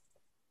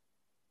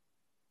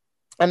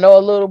 I know a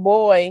little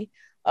boy.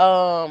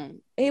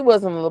 He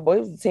wasn't a little boy.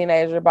 He was a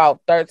teenager,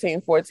 about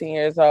 13, 14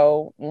 years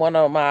old. One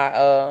of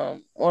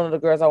the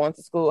girls I went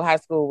to high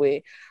school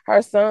with,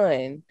 her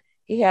son,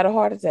 he had a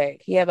heart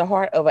attack. He had the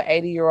heart of an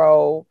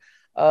 80-year-old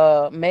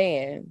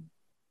man.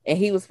 And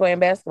he was playing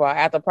basketball.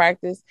 After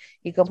practice,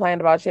 he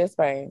complained about chest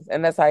pains,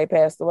 and that's how he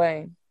passed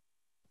away.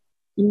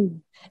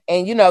 And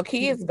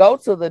kids go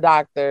to the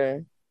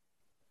doctor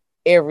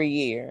every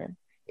year.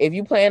 If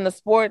you play in the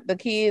sport, the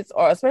kids,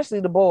 or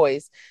especially the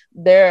boys,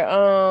 they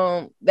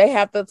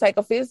have to take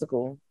a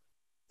physical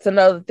to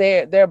know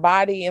that their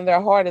body and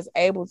their heart is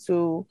able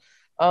to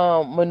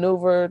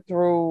maneuver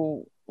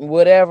through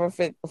whatever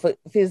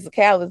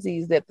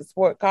physicalities that the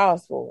sport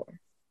calls for.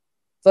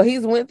 So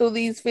he's went through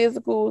these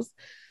physicals.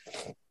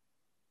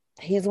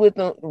 He's went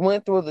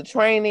through the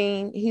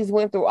training. He's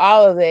went through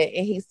all of that,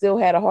 and he still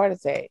had a heart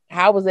attack.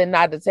 How was it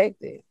not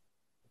detected?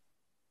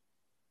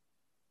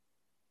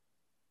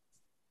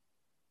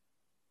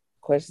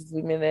 Questions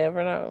we may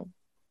never know.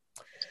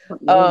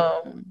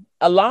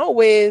 Along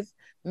with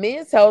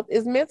men's health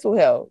is mental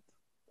health.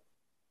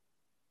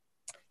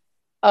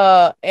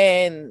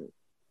 And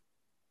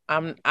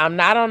I'm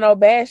not on no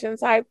bashing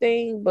type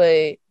thing,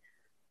 but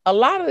a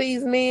lot of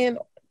these men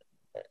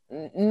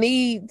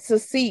need to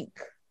seek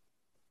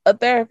a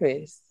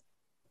therapist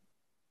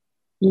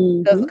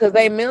because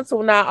they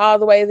mental not all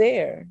the way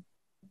there.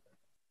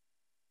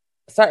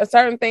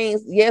 Certain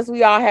things, yes,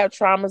 we all have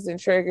traumas and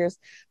triggers,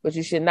 but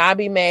you should not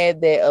be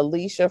mad that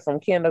Alicia from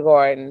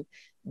kindergarten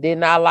did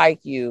not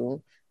like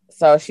you.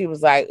 So she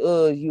was like,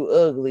 "Ugh, you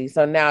ugly."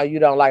 So now you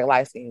don't like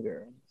light-skinned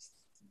girls.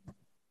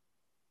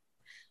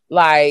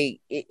 Like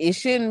it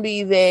shouldn't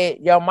be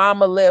that your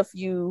mama left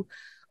you.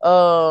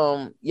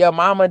 Your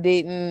mama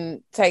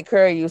didn't take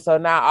care of you, so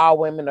now all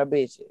women are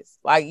bitches.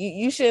 Like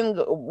you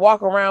shouldn't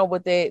walk around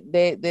with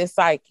that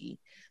psyche.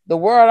 The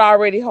world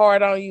already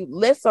hard on you.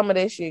 Let some of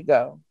that shit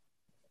go.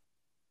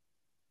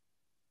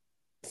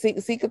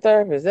 Seek a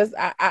therapist. That's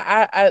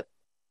I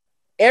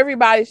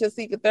everybody should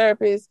seek a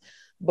therapist,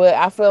 but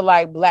I feel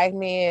like Black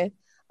men,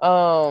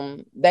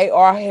 they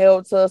are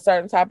held to a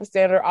certain type of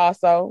standard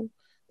also.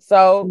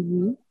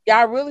 So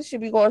y'all really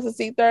should be going to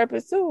see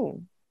therapists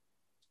too.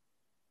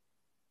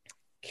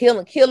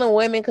 Killing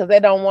women because they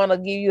don't want to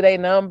give you their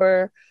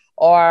number,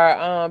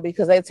 or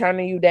because they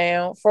turning you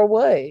down for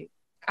what?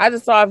 I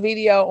just saw a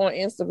video on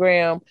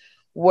Instagram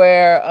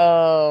where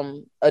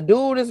a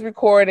dude is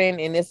recording,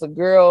 and it's a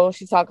girl,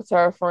 she's talking to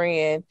her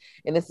friend,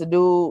 and it's a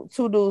dude,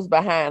 two dudes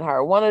behind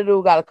her. One of the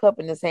dude got a cup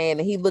in his hand,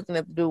 and he looking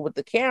at the dude with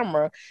the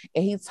camera,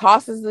 and he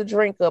tosses the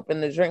drink up,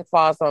 and the drink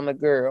falls on the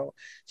girl.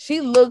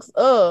 She looks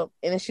up,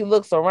 and then she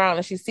looks around,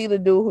 and she see the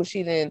dude who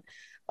she didn't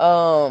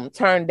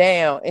turned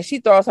down, and she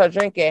throws her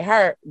drink at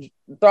him.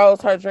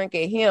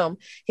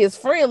 His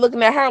friend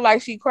looking at her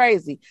like she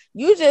crazy.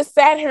 You just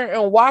sat here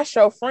and watched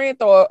your friend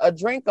throw a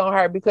drink on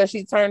her because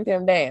she turned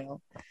him down.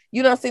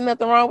 You don't see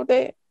nothing wrong with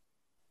that?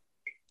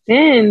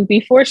 Then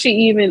before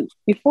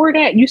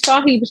that, you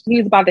saw he was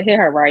about to hit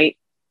her, right?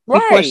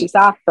 Before she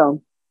stopped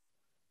him.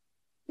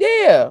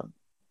 Yeah.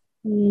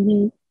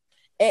 And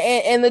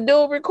the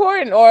dude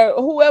recording, or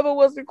whoever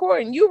was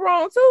recording, you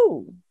wrong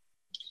too.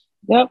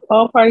 Yep,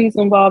 all parties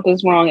involved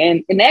is wrong.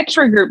 And that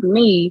triggered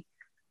me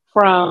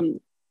from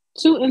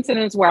two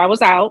incidents where I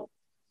was out.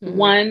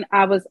 One,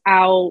 I was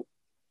out.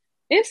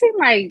 It seemed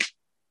like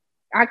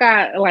I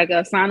got like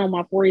a sign on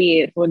my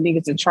forehead for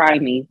niggas to try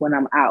me when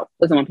I'm out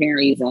for some apparent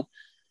reason.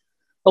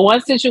 But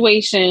one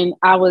situation,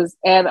 I was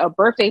at a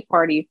birthday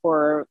party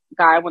for a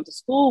guy I went to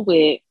school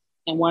with,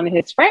 and one of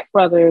his frat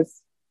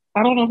brothers,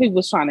 I don't know if he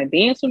was trying to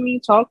dance with me,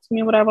 talk to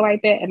me, whatever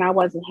like that, and I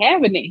wasn't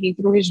having it. He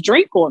threw his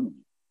drink on me.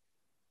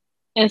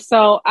 And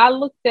so I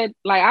looked at,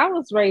 like, I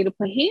was ready to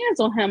put hands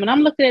on him, and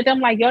I'm looking at them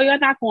like, yo, y'all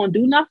not going to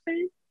do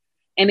nothing?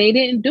 And they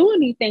didn't do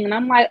anything. And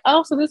I'm like,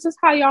 oh, so this is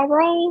how y'all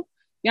roll?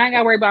 Y'all ain't got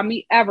to worry about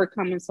me ever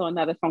coming to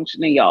another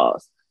function of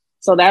y'all's.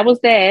 So that was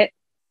that.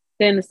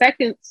 Then the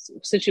second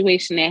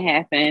situation that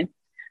happened,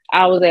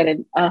 I was at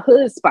a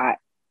hood spot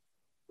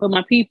with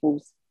my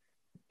peoples,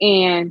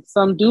 and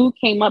some dude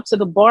came up to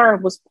the bar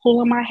and was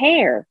pulling my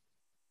hair.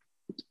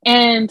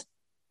 And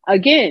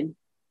again,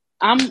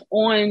 I'm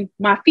on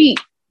my feet,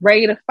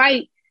 ready to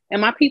fight,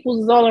 and my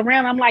peoples is all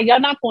around. I'm like, y'all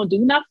not going to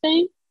do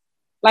nothing?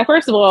 Like,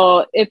 first of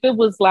all, if it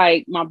was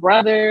like my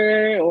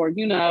brother or,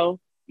 you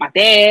know, my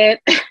dad,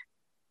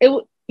 it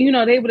would, you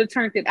know, they would have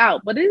turned it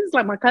out. But it is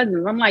like my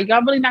cousins. I'm like,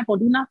 y'all really not going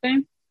to do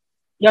nothing?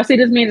 Y'all see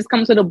this man just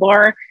come to the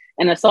bar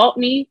and assault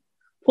me,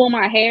 pull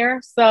my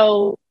hair.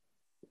 So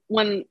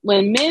when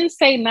men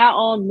say not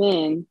all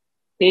men,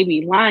 they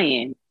be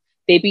lying.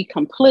 They be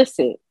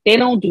complicit. They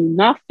don't do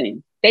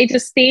nothing. They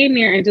just stand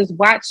there and just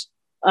watch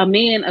a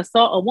man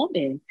assault a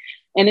woman.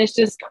 And it's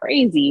just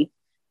crazy.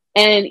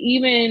 And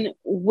even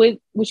with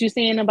what you're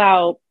saying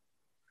about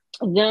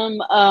them,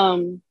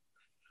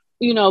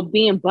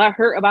 being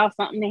butthurt about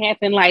something that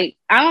happened, like,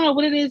 I don't know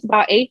what it is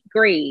about eighth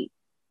grade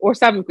or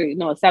seventh grade.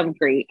 No, seventh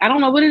grade. I don't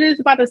know what it is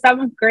about the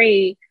seventh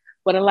grade,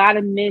 but a lot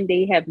of men,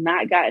 they have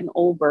not gotten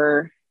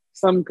over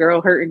some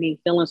girl hurting their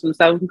feelings from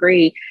seventh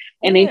grade.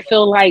 And they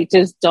feel like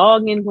just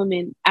dogging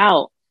women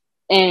out.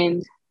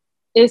 And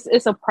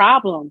it's a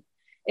problem.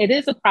 It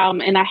is a problem.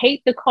 And I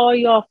hate to call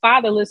y'all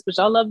fatherless, but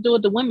y'all love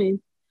doing it to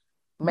women.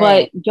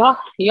 Man. But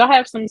y'all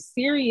have some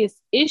serious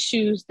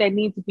issues that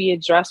need to be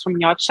addressed from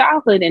your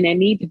childhood, and they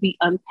need to be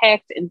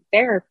unpacked in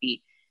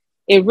therapy.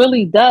 It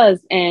really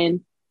does. And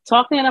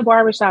talking in a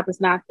barbershop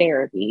is not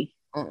therapy.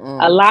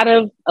 A lot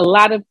of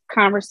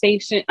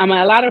conversation, a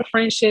lot of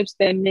friendships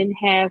that men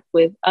have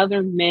with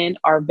other men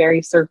are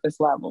very surface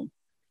level.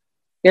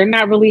 They're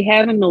not really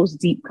having those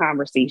deep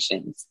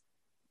conversations.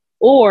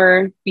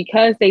 Or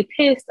because they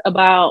pissed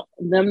about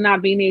them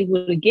not being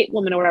able to get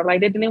women or whatever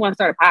like that, then they want to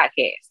start a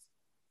podcast.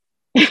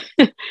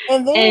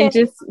 And then, and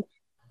just,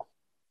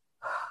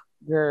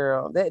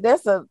 girl,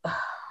 that's a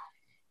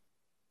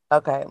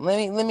okay.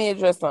 Let me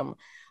address something.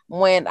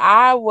 When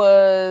I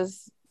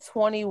was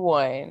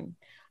 21,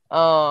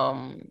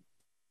 I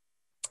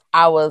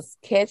was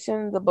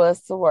catching the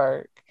bus to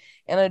work,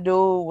 and a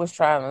dude was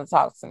trying to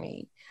talk to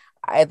me.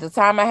 At the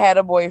time, I had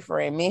a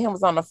boyfriend. Me and him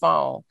was on the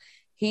phone.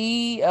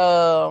 He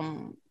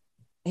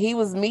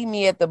was meeting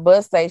me at the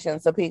bus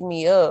station to pick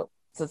me up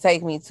to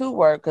take me to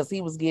work because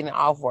he was getting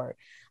off work.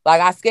 Like,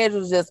 our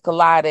schedules just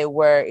collided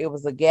where it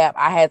was a gap.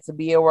 I had to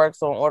be at work,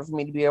 so in order for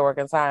me to be at work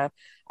in time,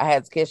 I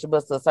had to catch the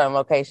bus to a certain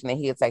location, and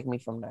he'd take me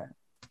from there.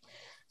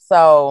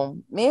 So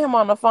me and him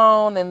on the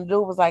phone, and the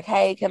dude was like,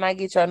 "Hey, can I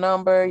get your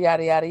number?"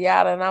 Yada, yada,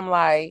 yada. And I'm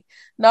like,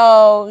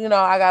 "No,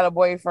 I got a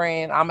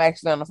boyfriend. I'm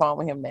actually on the phone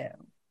with him now."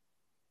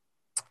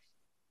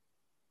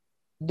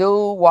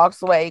 Dude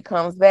walks away,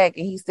 comes back,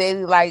 and he said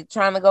he's like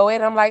trying to go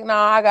in. I'm like, "No,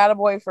 I got a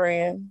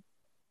boyfriend."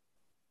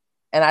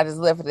 And I just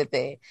left it at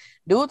that.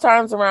 Dude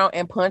turns around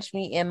and punched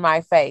me in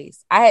my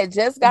face. I had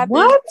just got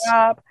this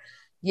job.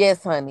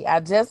 Yes, honey. I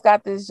just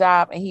got this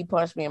job, and he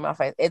punched me in my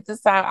face. At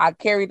this time, I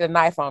carried a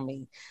knife on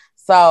me.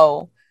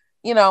 So,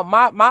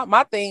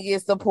 my thing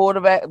is to pull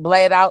the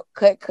blade out,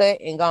 cut,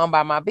 and go on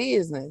by my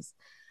business.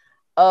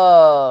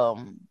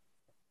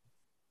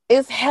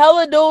 It's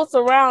hella dudes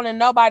around, and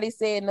nobody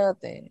said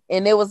nothing.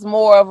 And it was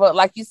more of a,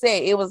 like you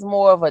said, it was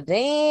more of a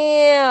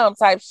damn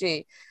type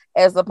shit.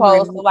 As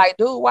opposed to like,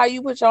 dude, why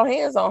you put your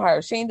hands on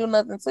her? She ain't do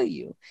nothing to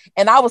you.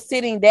 And I was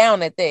sitting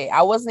down at that.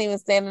 I wasn't even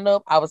standing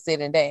up. I was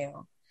sitting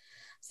down.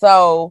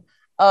 So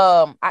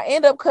I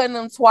end up cutting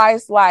them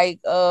twice, like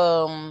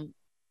not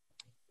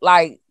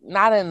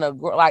in the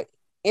like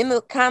in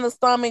the kind of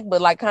stomach,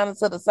 but like kind of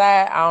to the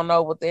side. I don't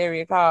know what the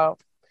area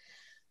called.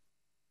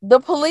 The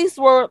police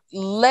were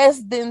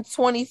less than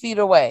 20 feet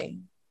away.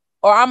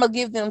 Or I'm going to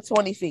give them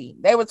 20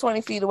 feet. They were 20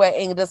 feet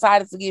away and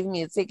decided to give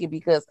me a ticket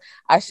because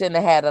I shouldn't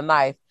have had a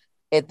knife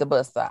at the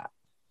bus stop.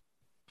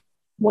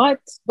 What?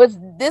 But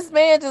this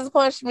man just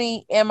punched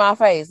me in my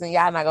face, and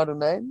y'all not going to do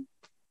nothing?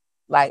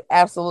 Like,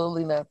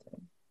 absolutely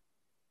nothing.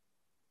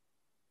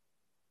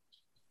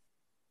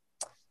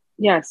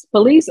 Yes,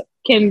 police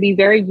can be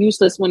very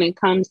useless when it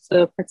comes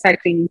to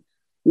protecting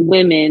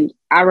women.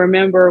 I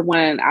remember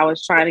when I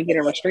was trying to get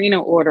a restraining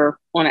order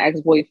on an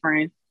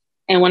ex-boyfriend.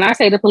 And when I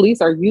say the police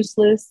are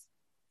useless,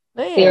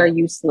 they are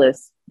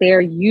useless.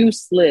 They're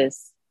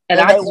useless. And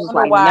I was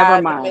like,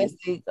 never mind.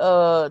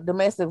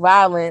 Domestic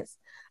violence,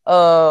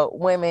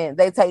 women,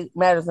 they take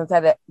matters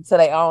into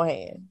their own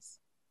hands.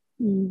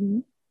 Mm-hmm.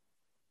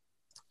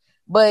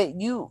 But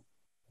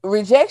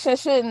rejection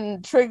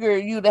shouldn't trigger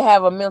you to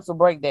have a mental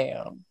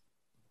breakdown.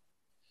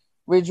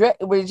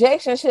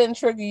 Rejection shouldn't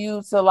trigger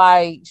you to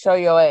like show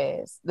your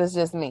ass. That's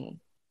just me.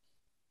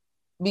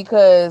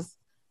 Because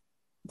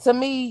to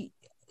me,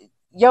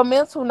 your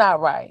mental not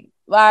right.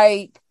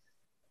 Like,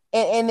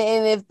 and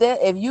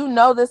if you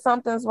know that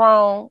something's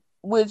wrong,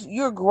 which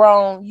you're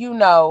grown,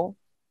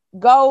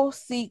 go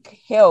seek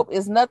help.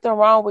 There's nothing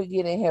wrong with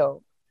getting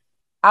help.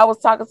 I was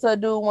talking to a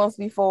dude once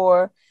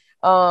before.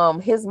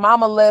 His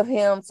mama left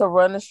him to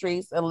run the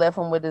streets and left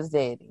him with his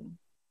daddy.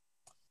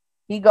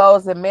 He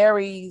goes and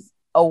marries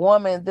a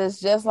woman that's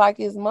just like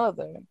his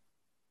mother.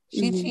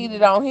 She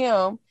cheated on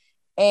him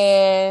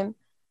and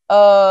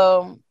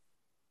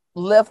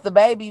left the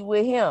baby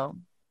with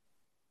him.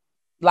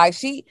 Like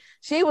she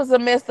was a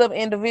messed up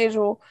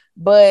individual,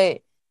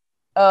 but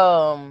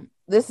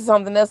this is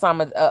something else I'm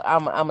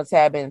a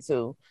tab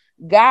into.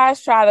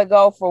 Guys try to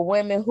go for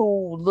women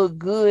who look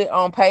good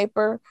on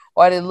paper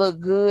or they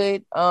look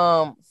good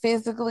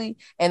physically,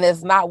 and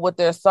it's not what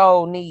their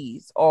soul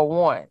needs or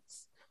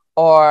wants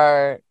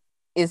or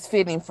is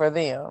fitting for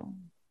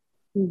them.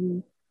 Mm-hmm.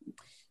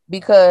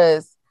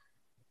 Because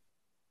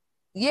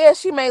yeah,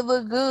 she may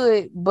look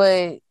good,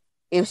 but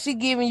if she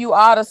giving you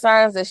all the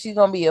signs that she's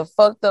gonna be a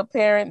fucked up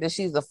parent, that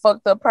she's a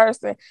fucked up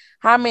person,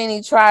 how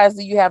many tries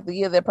do you have to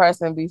give that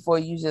person before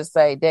you just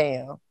say,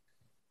 damn?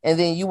 And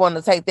then you want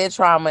to take that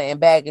trauma and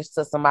baggage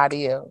to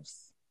somebody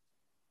else.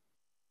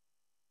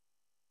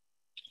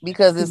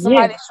 Because if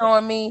somebody's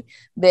showing me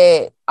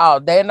that, oh,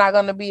 they're not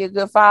going to be a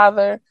good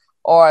father,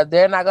 or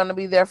they're not going to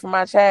be there for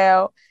my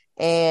child,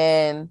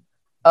 and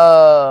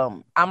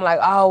I'm like,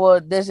 oh, well,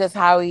 that's just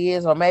how he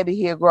is, or maybe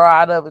he'll grow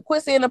out of it.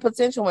 Quit seeing the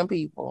potential in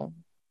people.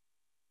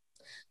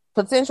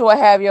 Potential will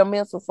have your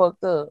mental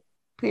fucked up.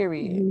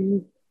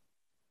 Period.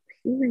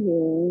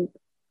 Period.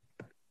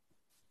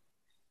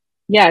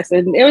 Yes,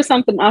 and there was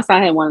something else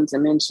I had wanted to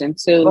mention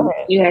too.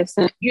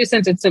 You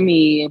sent it to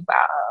me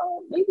about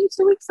maybe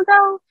 2 weeks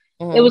ago.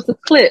 Mm-hmm. It was the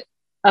clip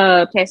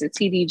of Pastor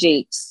T.D.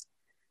 Jakes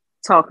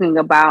talking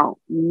about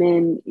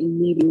men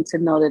needing to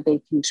know that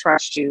they can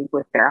trust you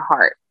with their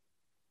heart.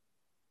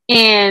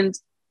 And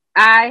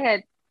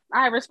I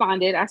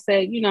responded. I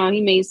said,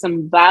 he made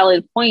some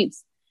valid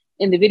points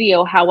in the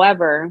video.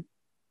 However,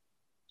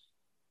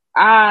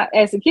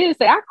 as a kid,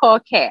 I call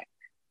cat,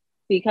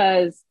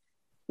 because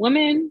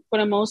women, for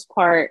the most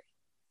part,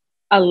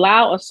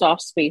 allow a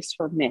soft space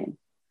for men,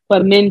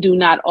 but men do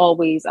not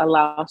always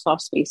allow a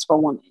soft space for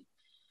women.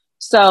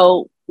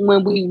 So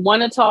when we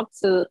want to talk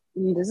to,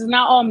 this is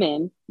not all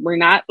men, we're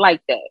not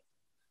like that.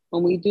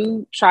 When we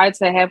do try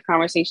to have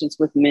conversations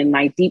with men,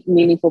 like deep,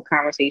 meaningful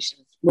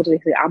conversations, what do they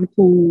say? I'm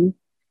cool,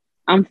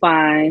 I'm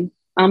fine,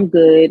 I'm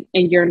good,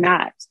 and you're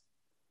not.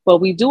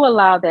 But we do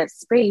allow that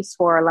space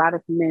for a lot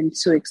of men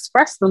to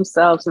express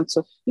themselves and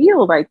to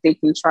feel like they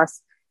can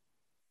trust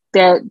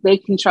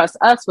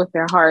us with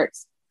their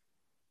hearts.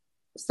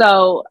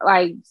 So,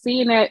 like,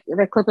 seeing that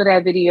clip of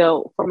that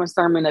video from a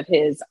sermon of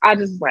his, I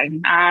just like,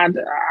 I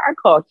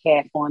call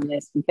cat on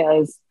this,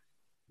 because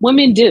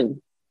women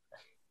do.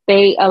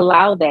 They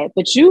allow that.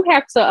 But you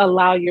have to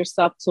allow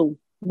yourself to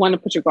want to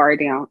put your guard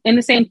down. And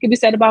the same could be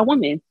said about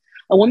women.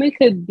 A woman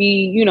could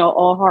be,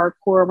 all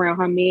hardcore around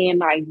her man,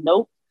 like,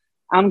 nope,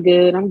 I'm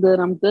good.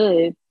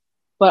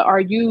 But are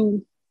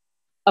you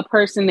a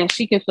person that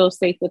she can feel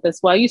safe with as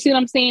well? You see what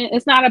I'm saying?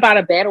 It's not about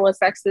a battle of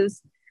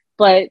sexes,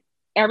 but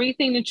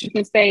everything that you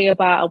can say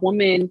about a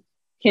woman,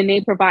 can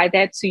they provide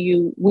that to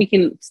you? We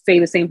can say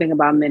the same thing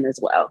about men as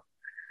well.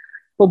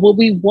 But what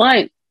we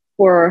want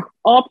for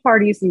all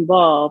parties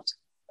involved,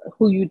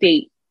 who you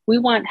date, we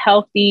want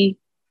healthy,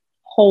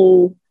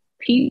 whole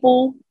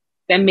people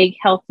that make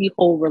healthy,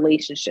 whole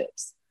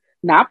relationships.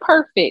 Not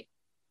perfect,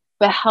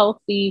 but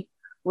healthy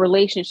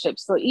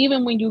relationships. So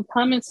even when you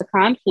come into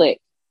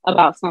conflict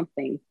about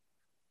something,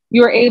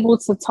 you're able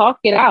to talk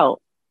it out,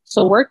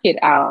 to work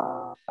it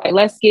out. Like,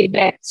 let's get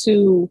back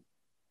to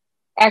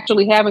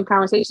actually having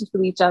conversations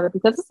with each other,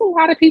 because there's a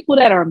lot of people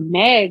that are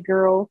mad,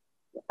 girl.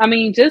 I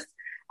mean,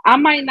 I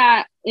might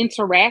not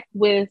interact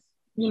with,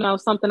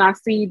 something I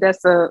see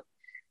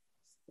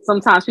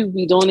sometimes people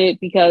be doing it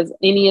because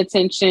any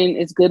attention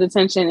is good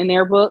attention in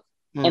their book,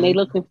 and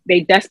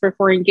they desperate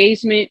for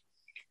engagement.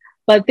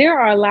 But there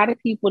are a lot of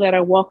people that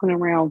are walking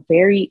around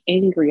very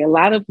angry. A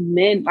lot of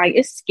men, like,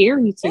 it's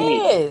scary to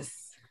me.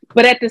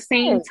 But at the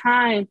same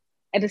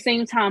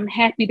time,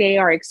 happy they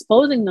are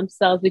exposing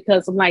themselves,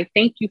 because I'm like,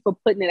 thank you for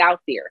putting it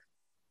out there,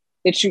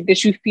 that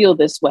you feel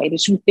this way,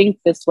 that you think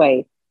this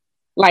way.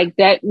 Like,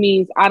 that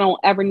means I don't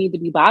ever need to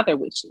be bothered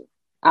with you.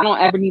 I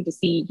don't ever need to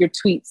see your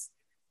tweets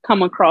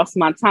come across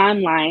my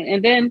timeline.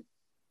 And then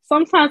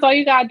sometimes all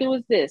you gotta do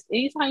is this.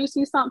 Anytime you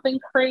see something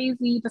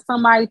crazy that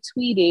somebody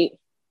tweeted,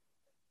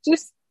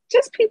 just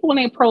people in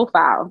their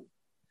profile,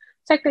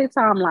 check their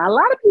timeline. A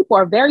lot of people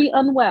are very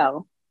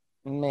unwell.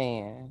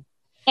 Man.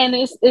 And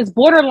it's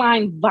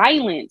borderline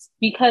violence,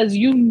 because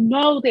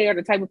they are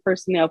the type of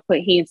person that'll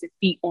put hands and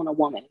feet on a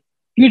woman.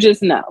 You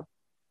just know.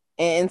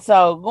 And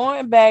so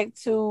going back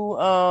to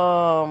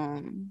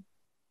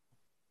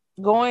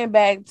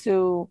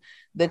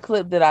the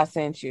clip that I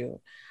sent you,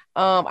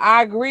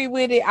 I agree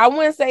with it. I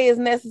wouldn't say it's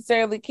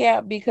necessarily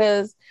cap,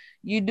 because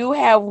you do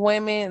have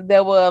women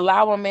that will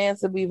allow a man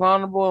to be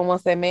vulnerable, and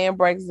once that man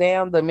breaks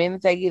down, the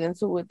minute they get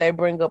into it, they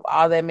bring up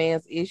all that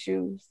man's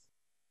issues.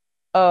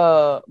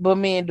 But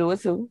men do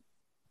it too,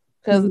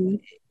 because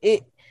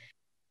it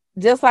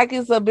just like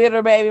it's a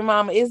bitter baby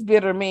mama, it's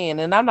bitter men,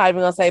 and I'm not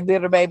even gonna say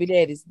bitter baby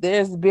daddies.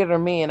 There's bitter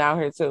men out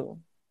here too.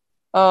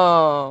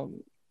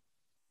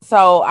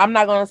 So I'm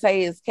not gonna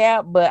say it's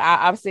cap, but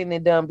I've seen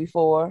it done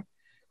before,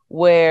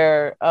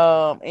 where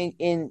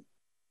and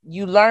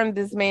you learn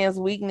this man's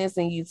weakness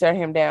and you tear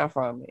him down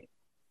from it.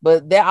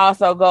 But that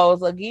also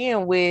goes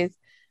again with,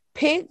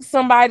 pick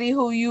somebody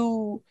who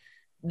you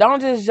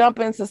don't just jump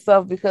into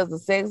stuff because the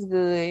sex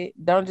good.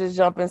 Don't just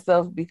jump in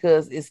stuff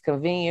because it's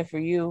convenient for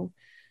you.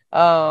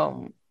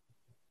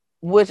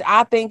 Which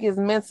I think is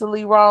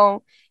mentally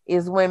wrong,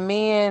 is when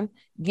men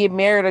get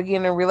married or get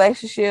in a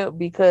relationship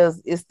because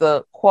it's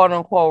the quote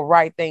unquote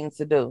right thing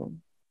to do.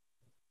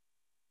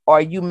 Or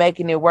you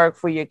making it work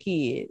for your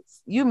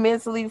kids. You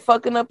mentally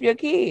fucking up your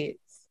kids.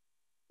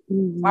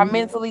 By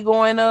mentally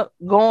going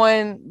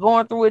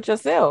through it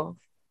yourself.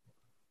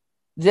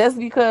 Just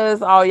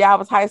because y'all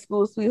was high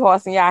school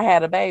sweethearts and y'all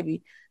had a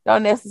baby,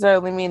 don't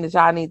necessarily mean that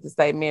y'all need to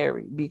stay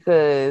married,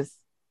 because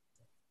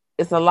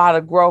it's a lot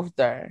of growth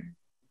there.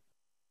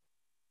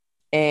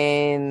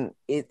 And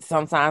it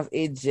sometimes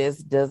it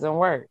just doesn't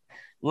work.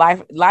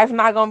 Life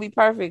not gonna be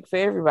perfect for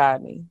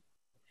everybody.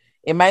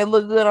 It may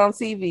look good on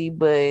TV,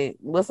 but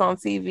what's on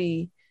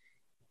TV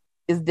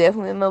is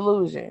definitely an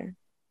illusion.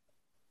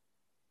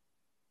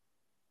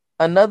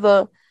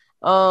 Another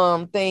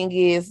thing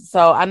is,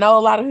 so I know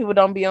a lot of people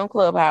don't be on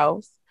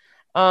Clubhouse.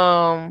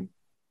 But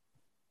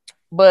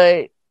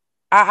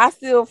I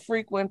still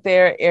frequent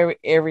there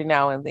every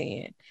now and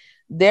then.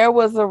 There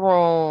was a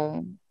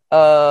room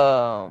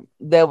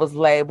that was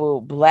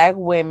labeled "Black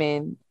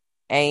Women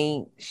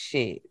Ain't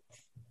Shit."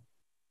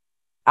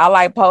 I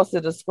like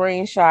posted a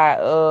screenshot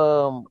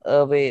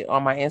of it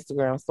on my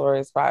Instagram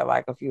stories probably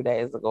like a few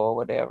days ago or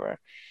whatever.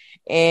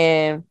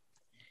 And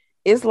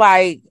it's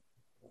like,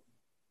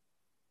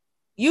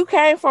 you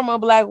came from a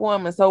Black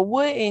woman, so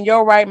what in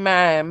your right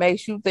mind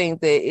makes you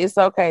think that it's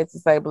okay to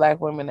say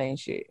Black women ain't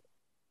shit?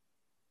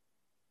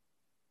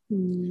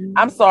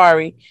 I'm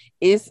sorry.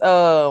 It's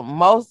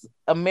most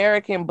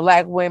American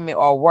Black women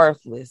are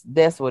worthless.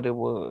 That's what it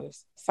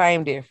was.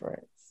 Same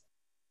difference.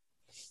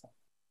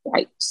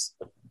 Right.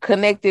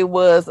 Connected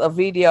was a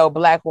video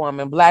Black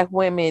woman. Black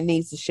women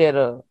needs to shut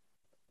up.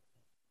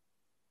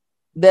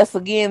 That's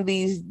again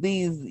these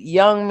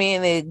young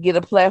men that get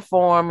a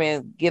platform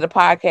and get a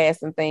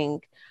podcast and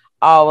think,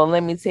 oh well,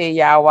 let me tell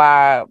y'all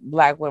why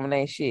Black women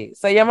ain't shit.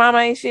 So your mama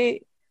ain't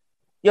shit.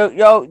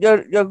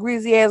 Your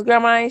greasy ass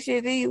grandma ain't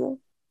shit either.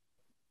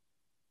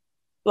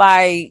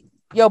 Like,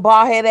 your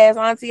bald head ass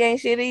auntie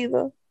ain't shit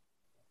either?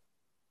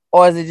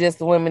 Or is it just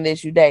the women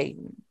that you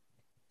dating?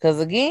 Because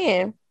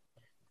again,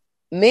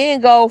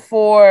 men go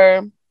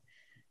for,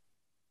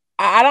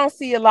 I don't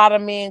see a lot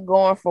of men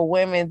going for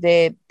women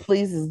that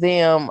pleases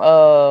them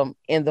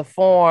in the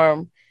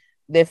form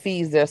that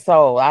feeds their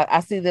soul. I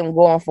see them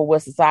going for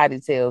what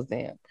society tells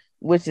them,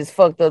 which is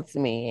fucked up to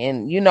me.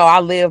 And I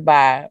live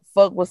by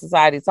fuck what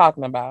society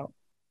talking about.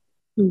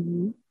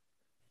 Mm-hmm.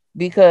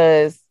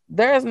 Because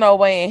there's no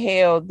way in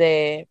hell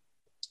that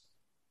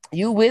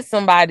you with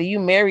somebody, you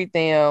married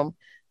them,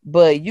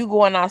 but you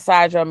going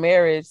outside your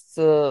marriage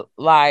to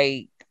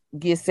like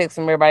get sex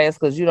from everybody else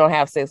because you don't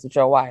have sex with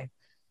your wife.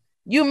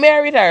 You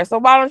married her, so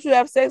why don't you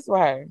have sex with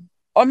her?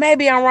 Or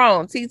maybe I'm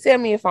wrong. Tell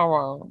me if I'm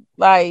wrong.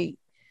 Like,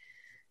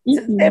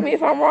 tell me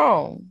if I'm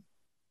wrong.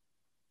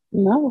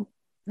 No,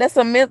 that's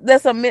a myth.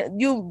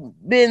 You've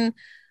been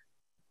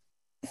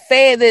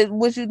fed that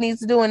what you need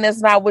to do, and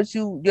that's not what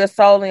your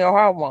soul and your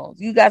heart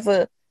wants. You got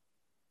to,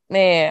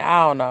 man.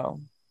 I don't know.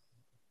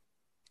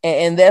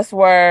 And that's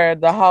where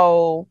the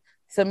whole,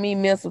 to me,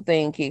 mental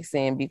thing kicks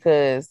in,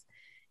 because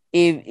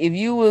if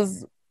you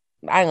was,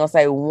 I ain't gonna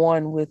say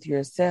one with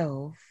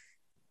yourself,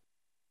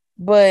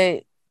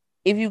 but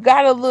if you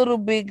got a little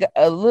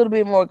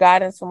bit more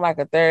guidance from like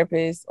a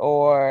therapist,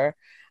 or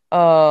I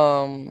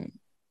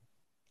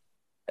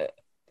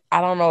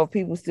don't know if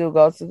people still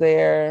go to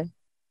their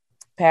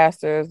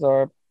pastors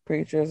or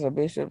preachers or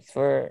bishops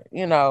for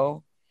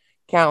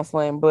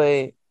counseling,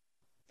 but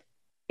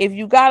if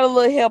you got a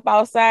little help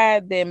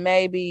outside, then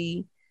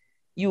maybe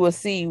you will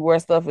see where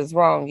stuff is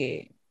wrong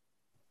at.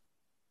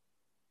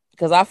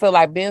 Because I feel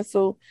like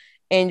mental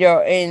and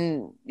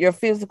your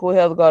physical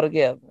health go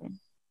together.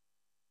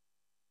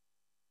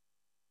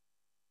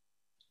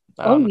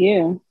 Oh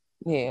yeah.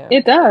 Yeah.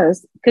 It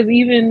does. Because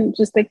even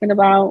just thinking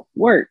about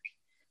work,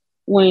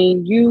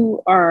 when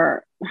you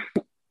are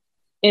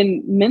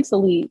and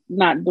mentally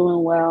not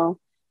doing well,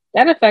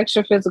 that affects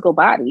your physical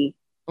body.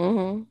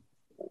 Mm-hmm.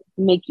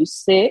 Make you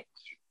sick.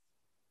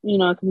 It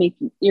can make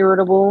you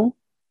irritable.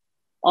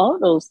 All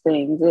those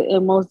things.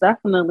 It most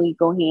definitely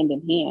go hand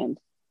in hand.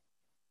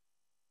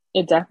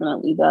 It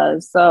definitely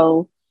does.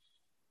 So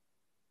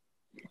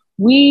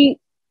we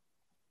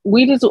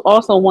just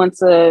also want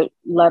to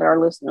let our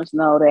listeners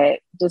know that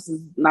this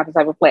is not the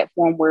type of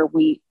platform where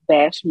we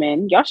bash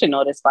men. Y'all should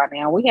know this by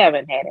now. We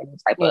haven't had any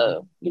type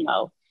of,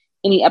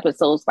 any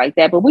episodes like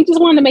that, but we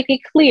just wanted to make it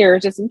clear,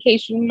 just in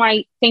case you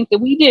might think that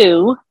we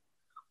do.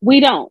 We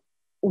don't.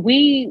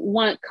 We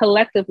want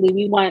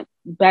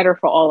better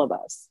for all of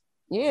us.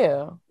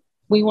 Yeah.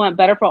 We want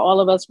better for all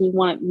of us. We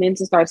want men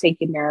to start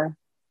taking their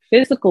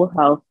physical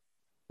health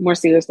more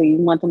seriously.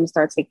 We want them to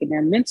start taking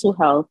their mental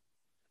health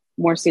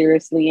more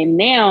seriously. And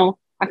now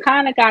I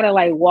kind of got to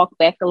like walk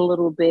back a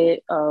little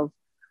bit of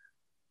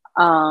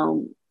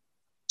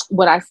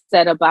what I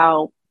said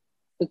about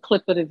the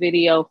clip of the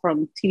video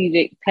from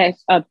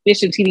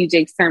Bishop T.D.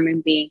 Jakes'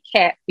 sermon being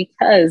cat,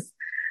 because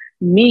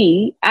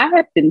I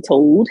have been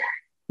told,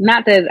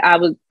 not that I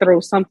would throw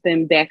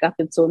something back up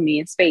into a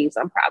man's face,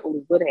 I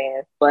probably would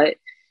have, but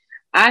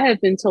I have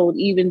been told,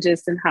 even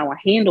just in how I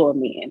handle a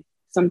man,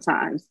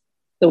 sometimes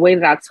the way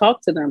that I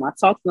talk to them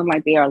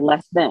like they are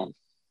less than,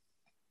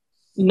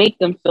 make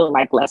them feel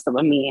like less of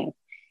a man.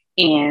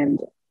 And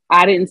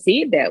I didn't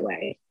see it that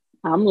way.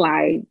 I'm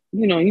like,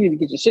 you need to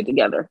get your shit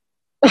together.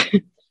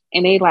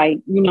 And they like,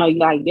 you're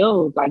like,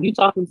 yo, like you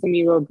talking to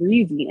me real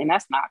greasy, and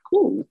that's not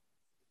cool.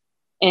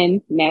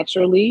 And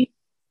naturally,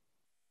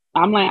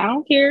 I'm like, I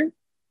don't care,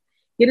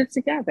 get it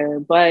together.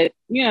 But,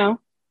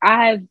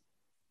 I have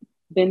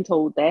been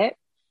told that.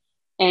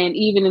 And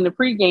even in the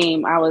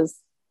pregame, I was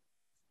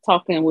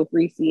talking with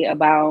Reese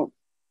about,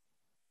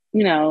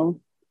 the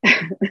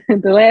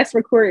last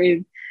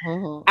recording,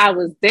 I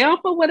was down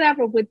for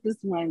whatever with this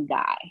one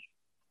guy.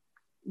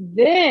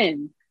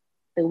 Then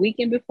the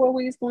weekend before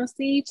we was going to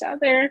see each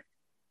other,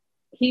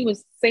 he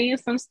was saying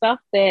some stuff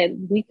that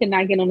we could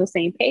not get on the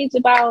same page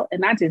about,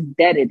 and I just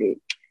deaded it.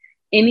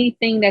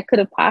 Anything that could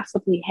have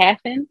possibly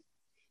happened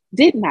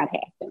did not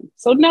happen.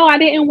 So no, I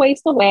didn't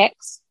waste the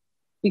wax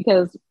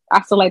because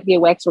I still like to get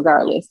wax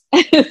regardless.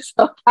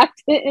 So I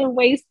didn't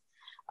waste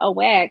a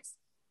wax,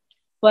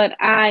 but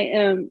I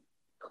am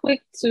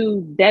quick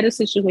to dead a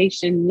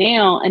situation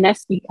now, and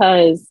that's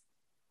because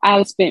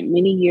I've spent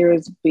many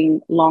years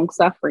being long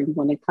suffering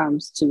when it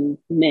comes to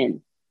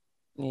men.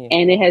 Yeah.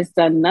 And it has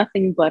done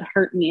nothing but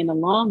hurt me in the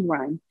long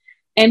run.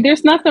 And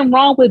there's nothing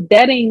wrong with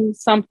betting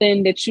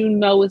something that you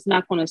know is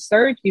not going to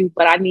serve you,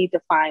 but I need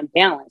to find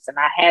balance, and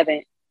I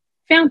haven't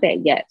found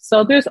that yet.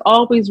 So there's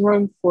always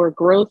room for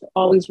growth,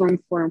 always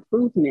room for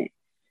improvement,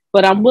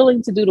 but I'm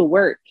willing to do the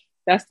work.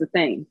 That's the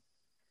thing.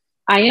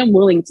 I am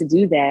willing to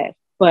do that.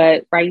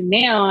 But right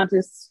now,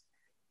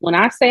 when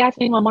I say I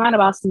change my mind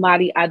about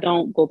somebody, I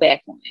don't go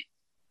back on it.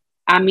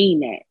 I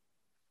mean that.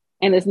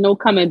 And there's no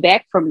coming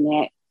back from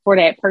that for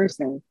that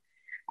person.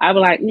 I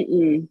was like,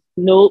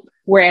 nope.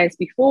 Whereas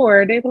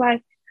before, they were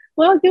like,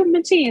 well, give him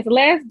a chance. The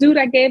last dude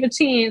I gave a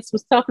chance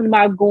was talking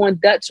about going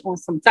Dutch on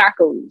some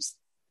tacos.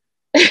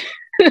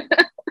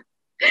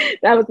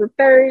 That was the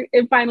third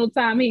and final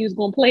time he was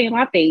going to play in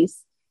my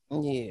face.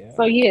 Yeah.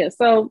 So yeah.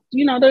 So,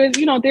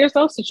 there's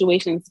those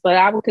situations, but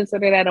I would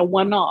consider that a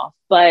one-off.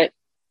 But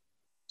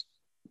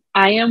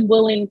I am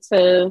willing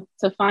to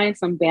find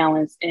some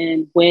balance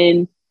in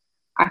when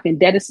I can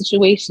dead a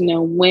situation,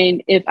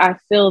 and if I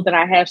feel that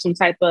I have some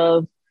type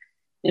of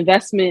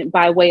investment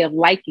by way of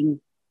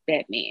liking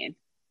that man,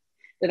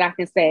 that I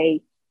can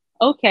say,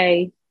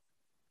 okay,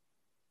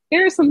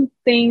 there are some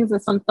things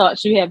and some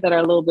thoughts you have that are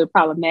a little bit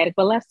problematic,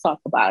 but let's talk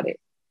about it.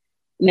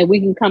 And then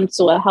we can come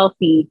to a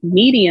healthy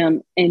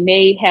medium, and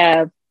they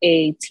have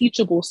a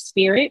teachable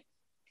spirit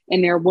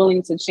and they're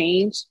willing to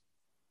change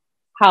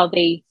how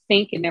they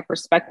think and their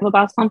perspective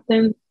about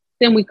something,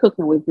 then we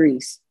cooking with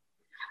grease.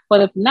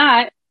 But if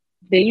not,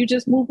 then you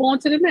just move on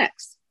to the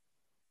next.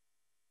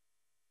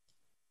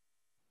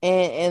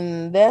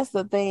 And that's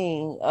the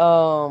thing.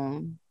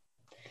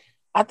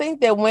 I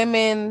think that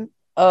women,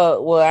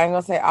 well, I ain't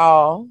gonna say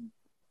all,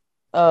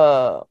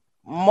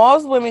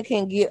 most women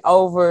can get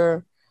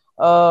over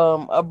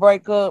a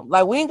breakup.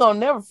 Like, we ain't gonna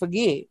never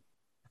forget,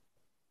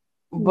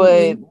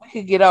 but we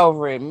could get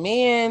over it.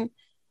 Men,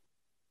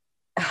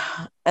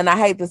 and I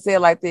hate to say it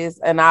like this,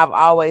 and I've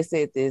always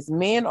said this,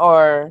 men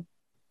are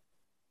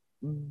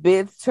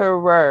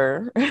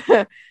bitterer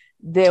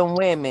than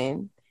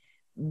women.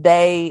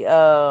 They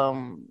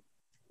and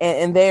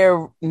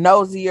they're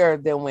nosier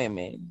than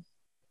women.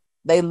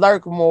 They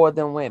lurk more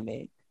than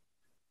women.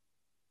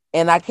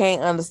 And I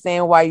can't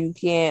understand why you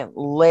can't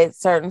let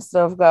certain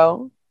stuff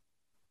go.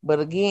 But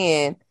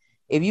again,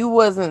 if you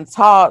wasn't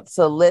taught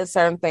to let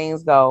certain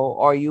things go,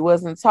 or you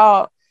wasn't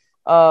taught,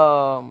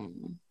 I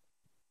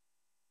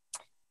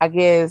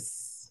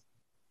guess,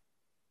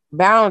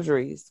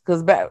 boundaries,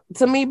 because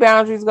to me,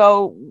 boundaries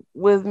go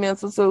with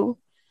mental too.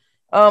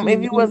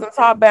 If you wasn't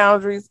taught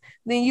boundaries,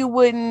 then you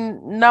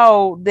wouldn't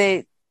know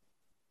that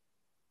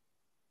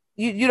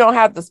you don't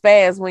have to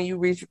spaz when you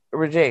reach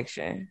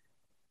rejection.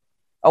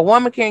 A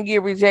woman can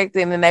get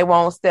rejected and they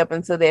won't step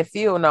into that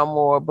field no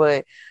more,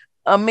 but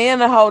a man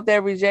will hold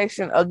that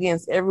rejection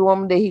against every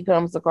woman that he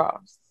comes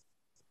across.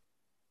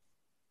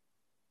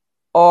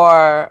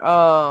 Or,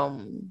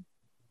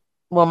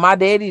 well, my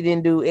daddy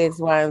didn't do X,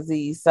 Y, and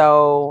Z,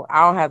 so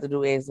I don't have to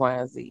do X, Y,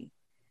 and Z.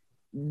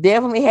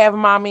 Definitely have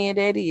mommy and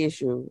daddy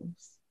issues.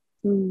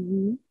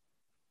 And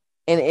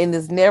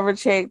it's never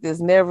checked,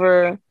 it's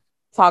never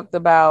talked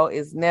about,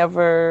 it's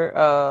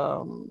never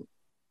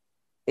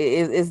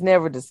it's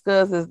never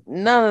discussed, it's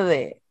none of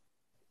that.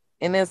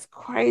 And that's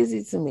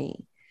crazy to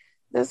me.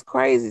 That's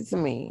crazy to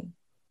me.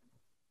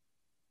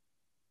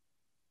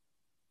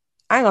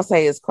 I ain't gonna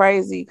say it's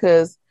crazy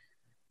because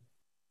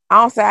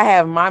I don't say I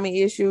have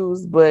mommy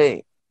issues,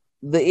 but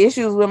the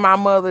issues with my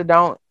mother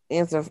don't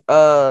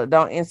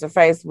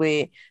interface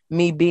with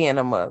me being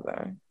a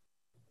mother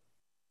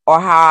or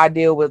how I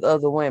deal with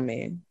other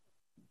women.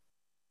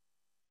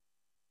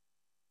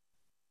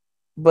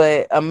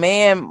 But a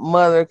man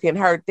mother can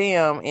hurt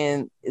them,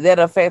 and that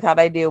affect how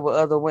they deal with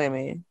other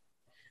women,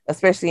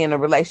 especially in a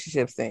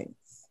relationship sense.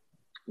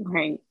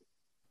 Right.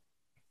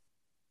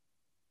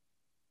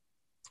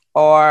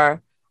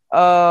 Or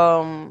that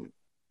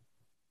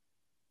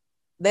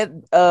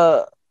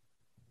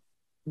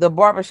the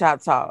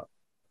barbershop talk.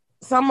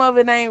 Some of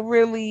it ain't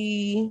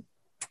really,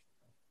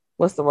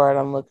 what's the word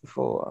I'm looking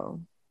for?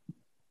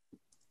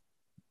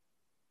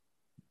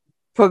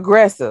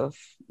 Progressive,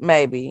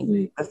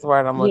 maybe. That's the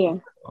word I'm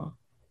looking for.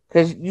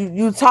 Because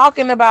you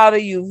talking about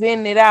it, you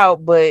venting it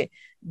out, but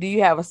do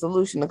you have a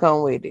solution to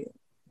come with it?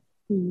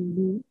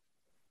 Mm-hmm.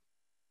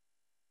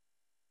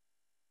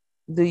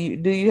 Do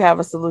you have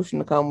a solution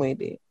to come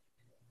with it?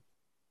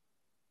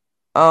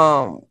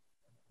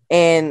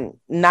 And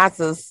not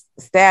to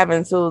stab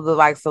into the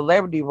like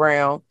celebrity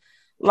realm,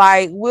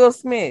 like Will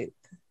Smith.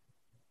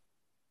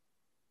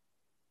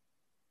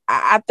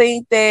 I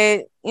think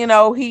that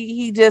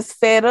he just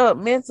fed up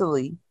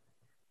mentally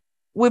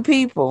with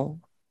people.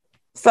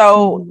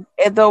 So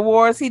at the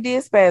awards, he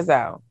did spaz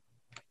out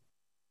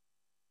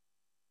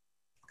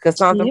because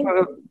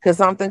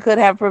something could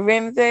have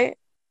prevented that.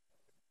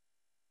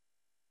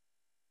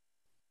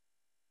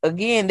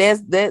 Again,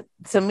 that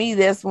to me,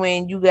 that's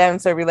when you got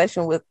into a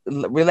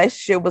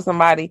relationship with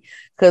somebody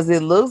because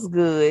it looks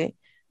good,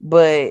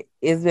 but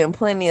it's been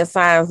plenty of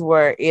signs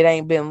where it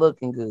ain't been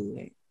looking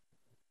good.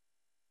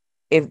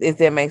 If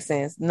that makes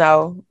sense.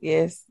 No,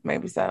 yes,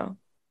 maybe so.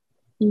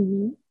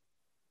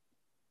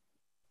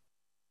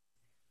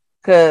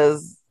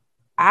 Because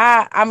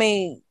I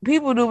mean,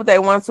 people do what they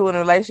want to in a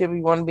relationship.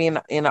 You want to be in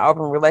an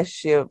open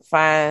relationship,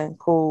 fine,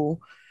 cool.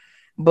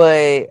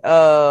 But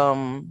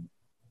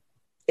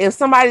if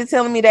somebody's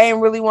telling me they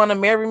ain't really want to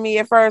marry me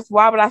at first,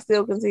 why would I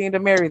still continue to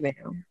marry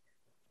them?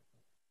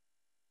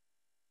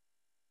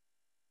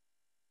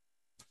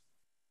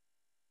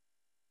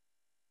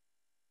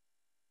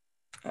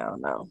 I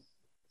don't know.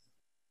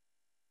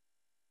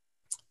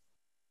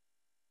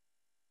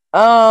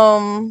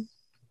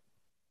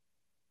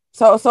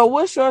 So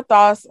what's your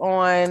thoughts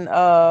on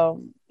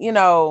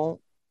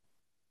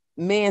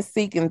men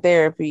seeking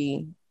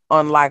therapy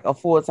on like a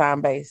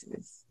full-time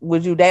basis?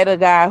 Would you date a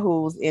guy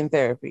who's in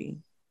therapy?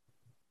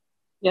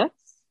 Yes.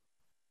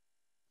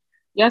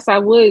 Yes, I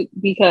would,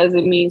 because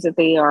it means that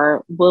they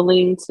are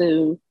willing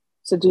to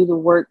do the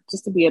work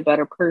just to be a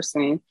better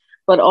person,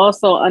 but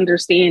also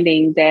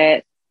understanding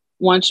that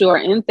once you are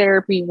in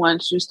therapy,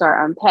 once you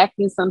start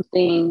unpacking some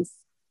things,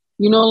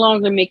 you no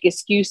longer make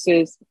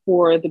excuses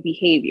for the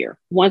behavior.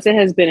 Once it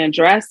has been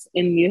addressed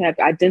and you have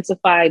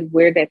identified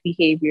where that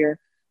behavior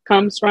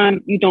comes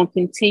from, you don't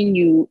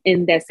continue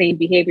in that same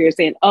behavior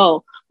saying,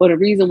 oh, well, the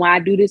reason why I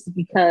do this is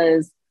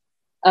because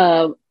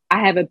of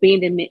I have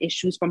abandonment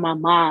issues from my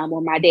mom or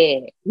my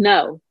dad.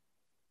 No.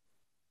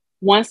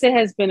 Once it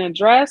has been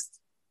addressed,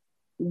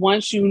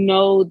 once you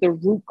know the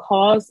root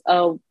cause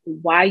of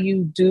why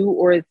you do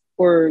or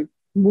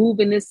move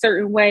in this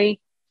certain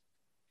way,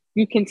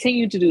 you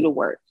continue to do the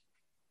work.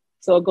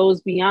 So it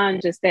goes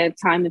beyond just that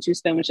time that you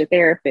spend with your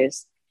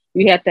therapist.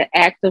 You have to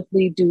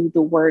actively do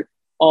the work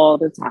all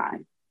the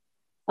time,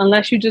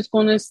 unless you're just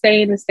going to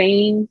stay in the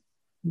same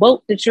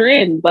boat that you're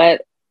in.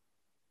 But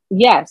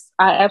yes,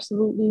 I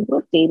absolutely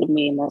would date a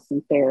man that's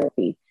in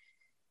therapy.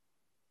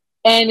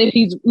 And if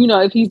he's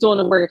doing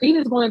the work, if he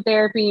just going to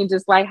therapy and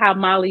just like how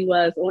Molly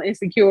was on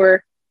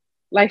Insecure,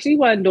 like she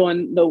wasn't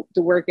doing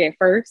the work at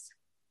first.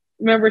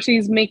 Remember,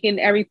 she's making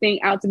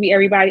everything out to be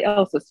everybody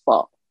else's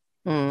fault.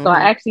 Mm-hmm. So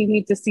I actually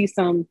need to see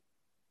it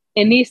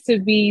needs to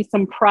be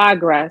some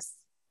progress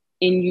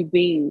in you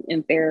being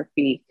in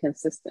therapy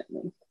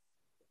consistently.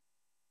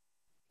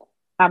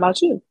 How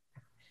about you?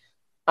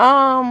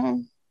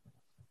 I'm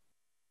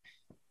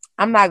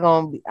not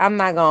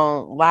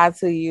gonna lie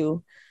to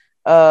you.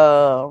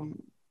 I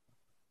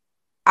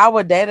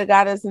would date a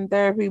guy that's in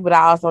therapy, but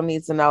I also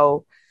need to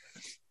know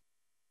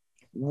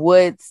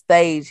what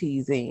stage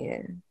he's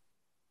in.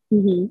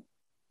 Mm-hmm.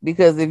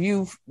 Because if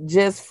you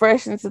just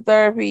fresh into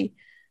therapy,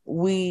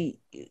 9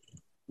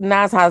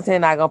 times out of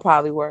 10 not gonna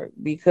probably work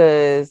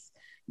because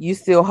you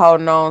still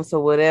holding on to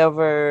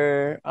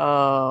whatever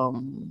I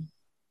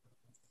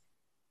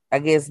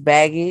guess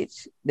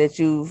baggage that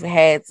you've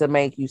had to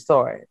make you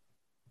start.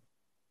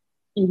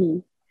 Mm-hmm.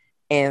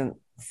 And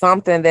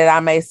something that I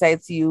may say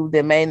to you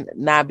that may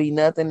not be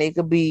nothing. It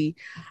could be,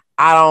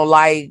 I don't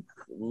like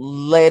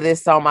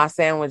lettuce on my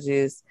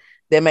sandwiches.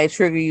 That may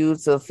trigger you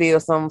to feel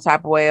some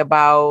type of way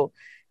about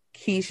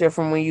Keisha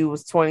from when you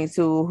was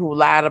 22, who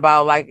lied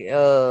about lettuce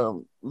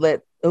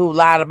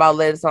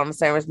on the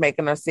sandwich,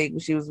 making her sick when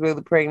she was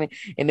really pregnant,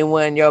 and then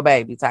wasn't your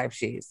baby type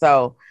shit.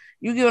 So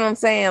you get what I'm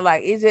saying?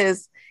 Like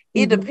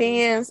it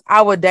depends.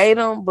 I would date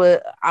them,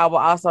 but I would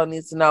also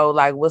need to know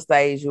like what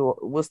stage you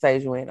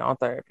in on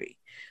therapy,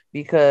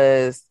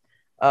 because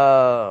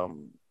I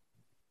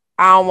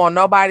don't want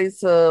nobody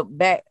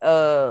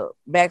to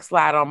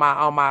backslide on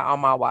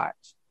my watch.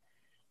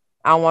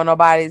 I don't want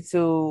nobody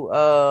to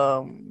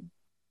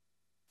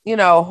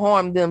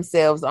harm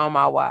themselves on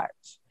my watch.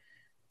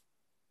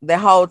 The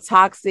whole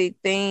toxic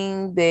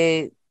thing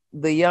that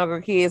the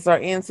younger kids are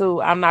into,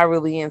 I'm not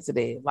really into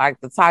that. Like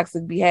the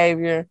toxic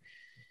behavior.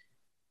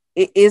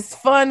 It's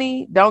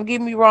funny. Don't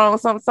get me wrong.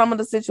 Some of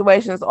the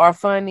situations are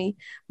funny,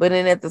 but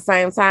then at the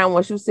same time,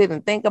 once you sit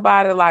and think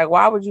about it, like,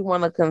 why would you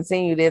want to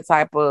continue that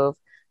type of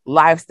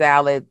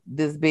lifestyle at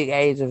this big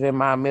age of in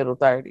my middle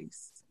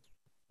 30s?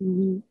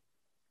 Mm-hmm.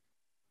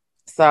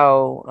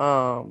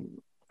 So,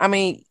 I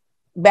mean,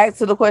 back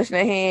to the question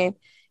at hand.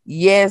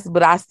 Yes,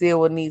 but I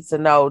still would need to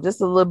know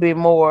just a little bit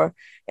more.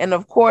 And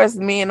of course,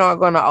 men aren't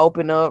going to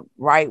open up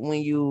right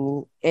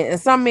when and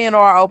some men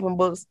are open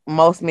books.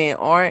 Most men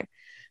aren't.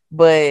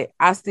 but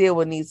I still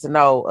would need to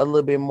know a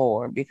little bit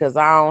more because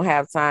I don't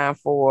have time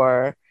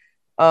for,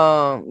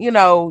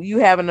 you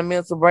having a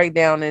mental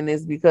breakdown and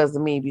it's because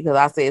of me, because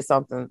I said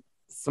something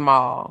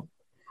small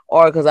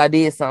or because I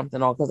did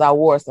something or because I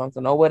wore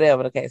something or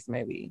whatever the case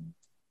may be.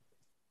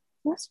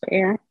 That's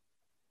fair.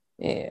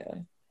 Yeah.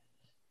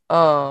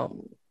 I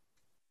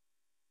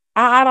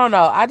don't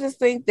know. I just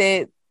think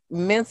that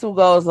mental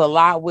goes a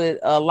lot with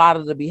a lot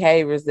of the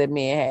behaviors that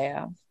men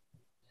have.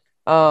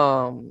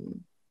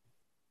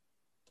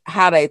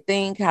 How they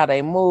think, how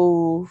they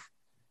move.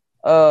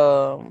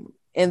 And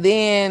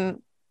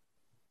then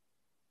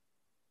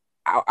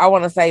I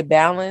want to say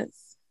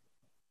balance.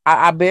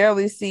 I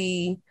barely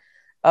see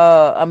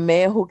a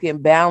man who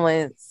can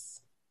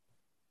balance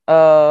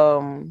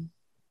a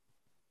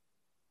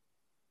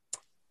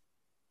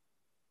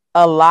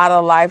lot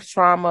of life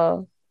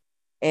trauma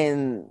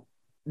and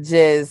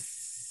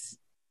just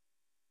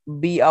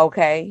be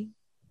okay.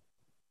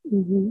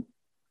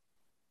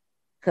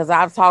 Because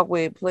I've talked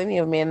with plenty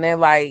of men, they're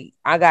like,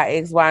 I got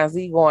X, Y, and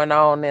Z going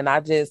on, and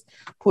I just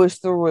push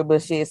through it,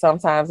 but shit,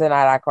 sometimes at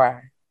night I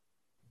cry.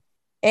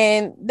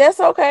 And that's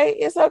okay.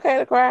 It's okay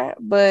to cry,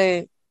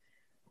 but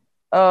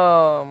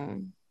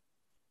don't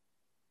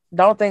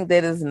think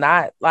that it's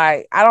not.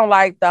 Like, I don't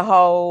like the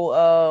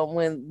whole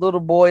when little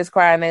boys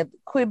cry and they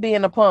quit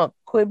being a punk,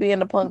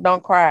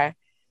 don't cry.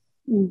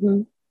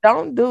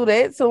 Don't do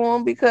that to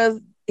him because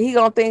he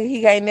gonna think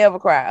he can't never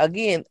cry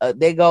again.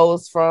 That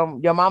goes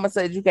from your mama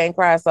said you can't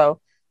cry,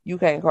 so you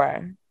can't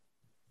cry,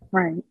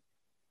 right?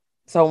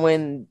 So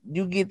when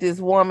you get this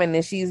woman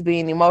and she's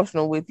being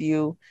emotional with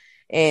you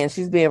and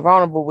she's being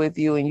vulnerable with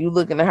you and you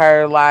looking at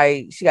her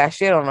like she got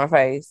shit on her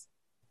face,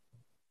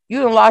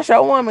 you done lost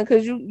your woman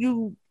because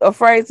you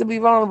afraid to be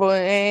vulnerable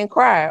and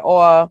cry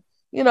or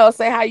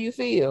say how you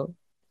feel.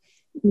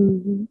 I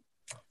don't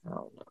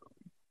know.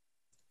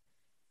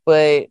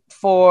 But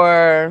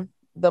for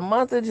the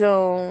month of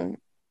June,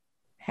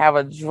 have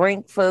a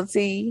drink for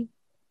tea.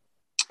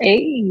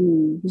 Hey.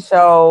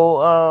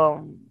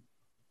 So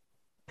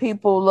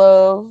people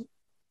love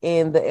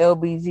in the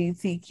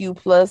LGBTQ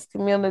plus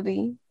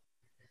community.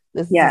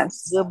 This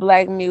is good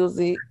Black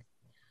music.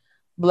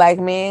 Black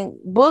men,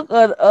 book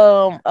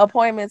a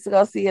appointment to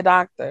go see a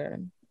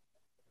doctor.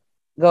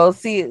 Go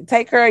see it.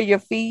 Take care of your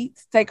feet.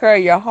 Take care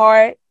of your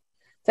heart.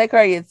 Take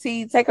care of your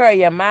teeth. Take care of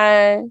your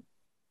mind.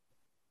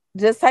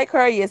 Just take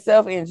care of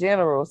yourself in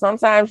general.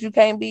 Sometimes you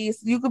could be a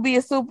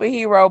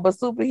superhero, but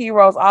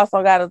superheroes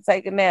also got to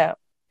take a nap.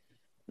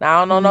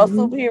 Now, I don't know,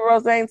 no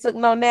superheroes ain't took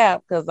no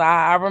nap because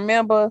I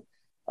remember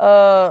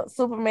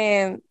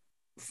Superman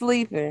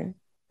sleeping,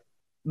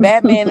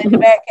 Batman in the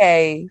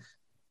Batcave.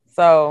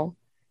 So,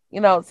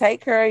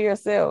 take care of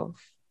yourself.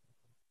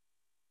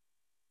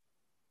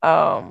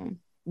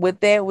 With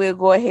that, we'll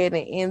go ahead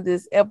and end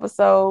this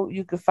episode.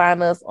 You can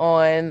find us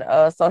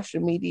on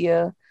social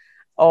media.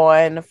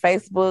 On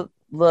Facebook,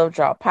 Love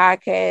Drop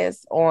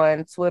Podcast,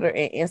 on Twitter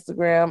and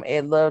Instagram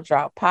at Love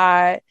Drop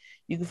Pod.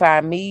 You can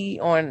find me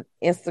on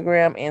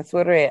Instagram and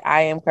Twitter at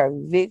I am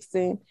Kirby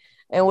Vixen.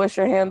 And what's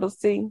your handle,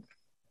 T?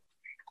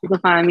 You can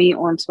find me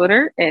on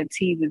Twitter at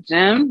T the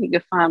Gym. You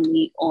can find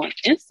me on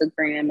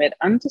Instagram at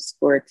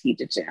 _T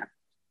the Gym.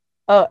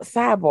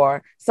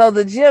 Sidebar. So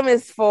the gym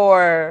is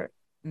for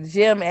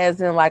gym as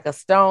in like a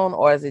stone,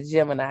 or is it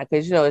Gemini?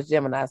 Because it's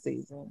Gemini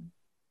season.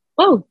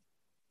 Oh,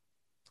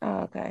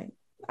 okay.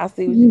 I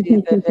see what you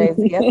did there,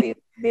 JC. I see what you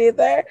did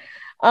there.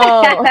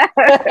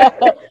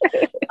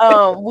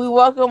 We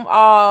welcome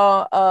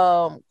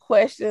all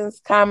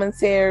questions,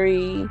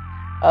 commentary,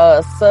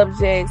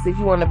 subjects. If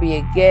you want to be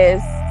a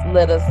guest,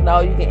 let us know.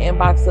 You can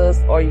inbox us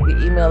or you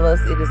can email us.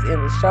 It is in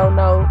the show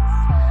notes.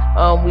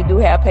 We do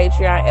have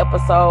Patreon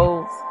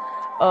episodes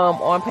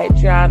on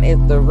Patreon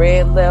at the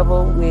red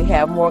level. We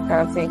have more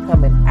content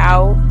coming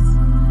out.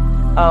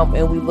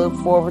 And we look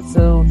forward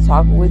to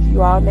talking with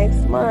you all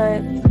next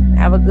month.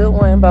 Have a good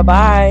one.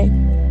 Bye-bye.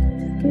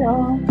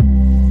 Yeah.